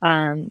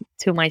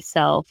to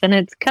myself. And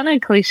it's kind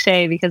of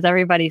cliche because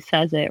everybody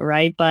says it,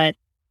 right? But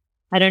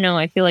I don't know.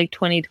 I feel like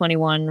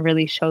 2021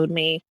 really showed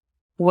me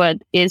what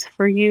is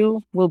for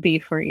you will be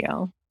for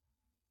you.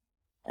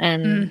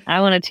 And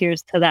I want to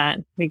cheers to that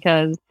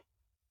because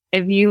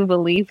if you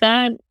believe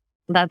that,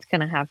 that's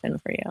going to happen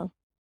for you.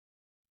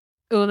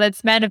 Oh,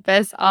 let's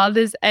manifest all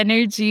this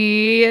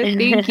energy.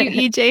 Thank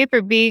you, EJ,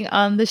 for being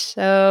on the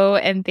show.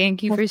 And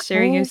thank you Of for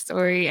sharing your course.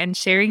 story and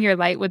sharing your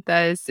light with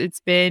us. It's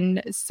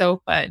been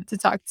so fun to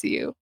talk to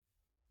you.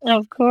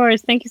 Of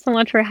course. Thank you so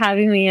much for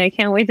having me. I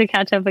can't wait to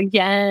catch up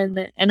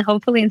again. And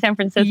hopefully in San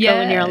Francisco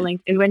when you're on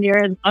Yes. when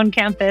you're on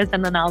campus,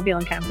 and then I'll be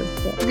on campus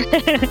too.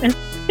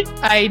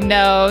 I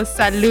know.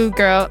 Salud,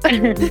 girl.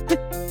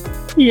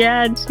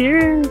 Yeah,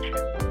 cheers.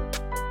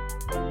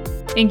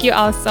 Thank you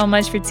all so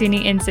much for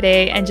tuning in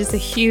today. And just a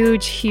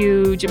huge,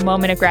 huge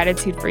moment of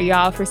gratitude for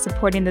y'all for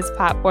supporting this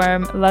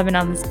platform, loving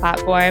on this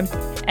platform.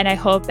 And I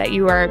hope that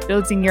you are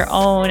building your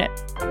own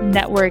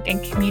network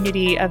and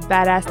community of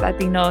badass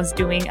Latinos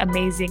doing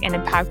amazing and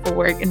impactful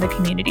work in the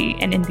community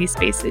and in these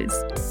spaces.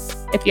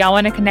 If y'all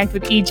want to connect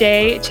with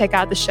EJ, check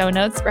out the show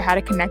notes for how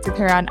to connect with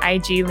her on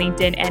IG,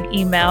 LinkedIn, and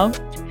email.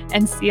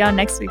 And see y'all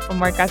next week for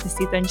more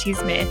Cafecito and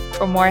Chisme.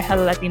 For more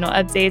Hello Latino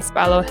updates,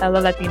 follow Hello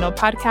Latino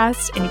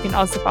Podcast. And you can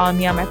also follow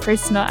me on my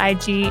personal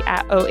IG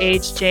at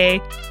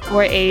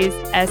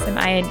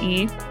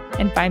OHJ4AsSmine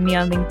and find me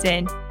on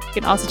LinkedIn. You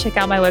can also check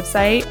out my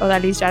website,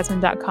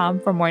 odalisjasmine.com,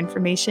 for more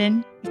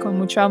information. Y con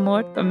mucho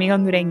amor, tu amiga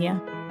hondureña.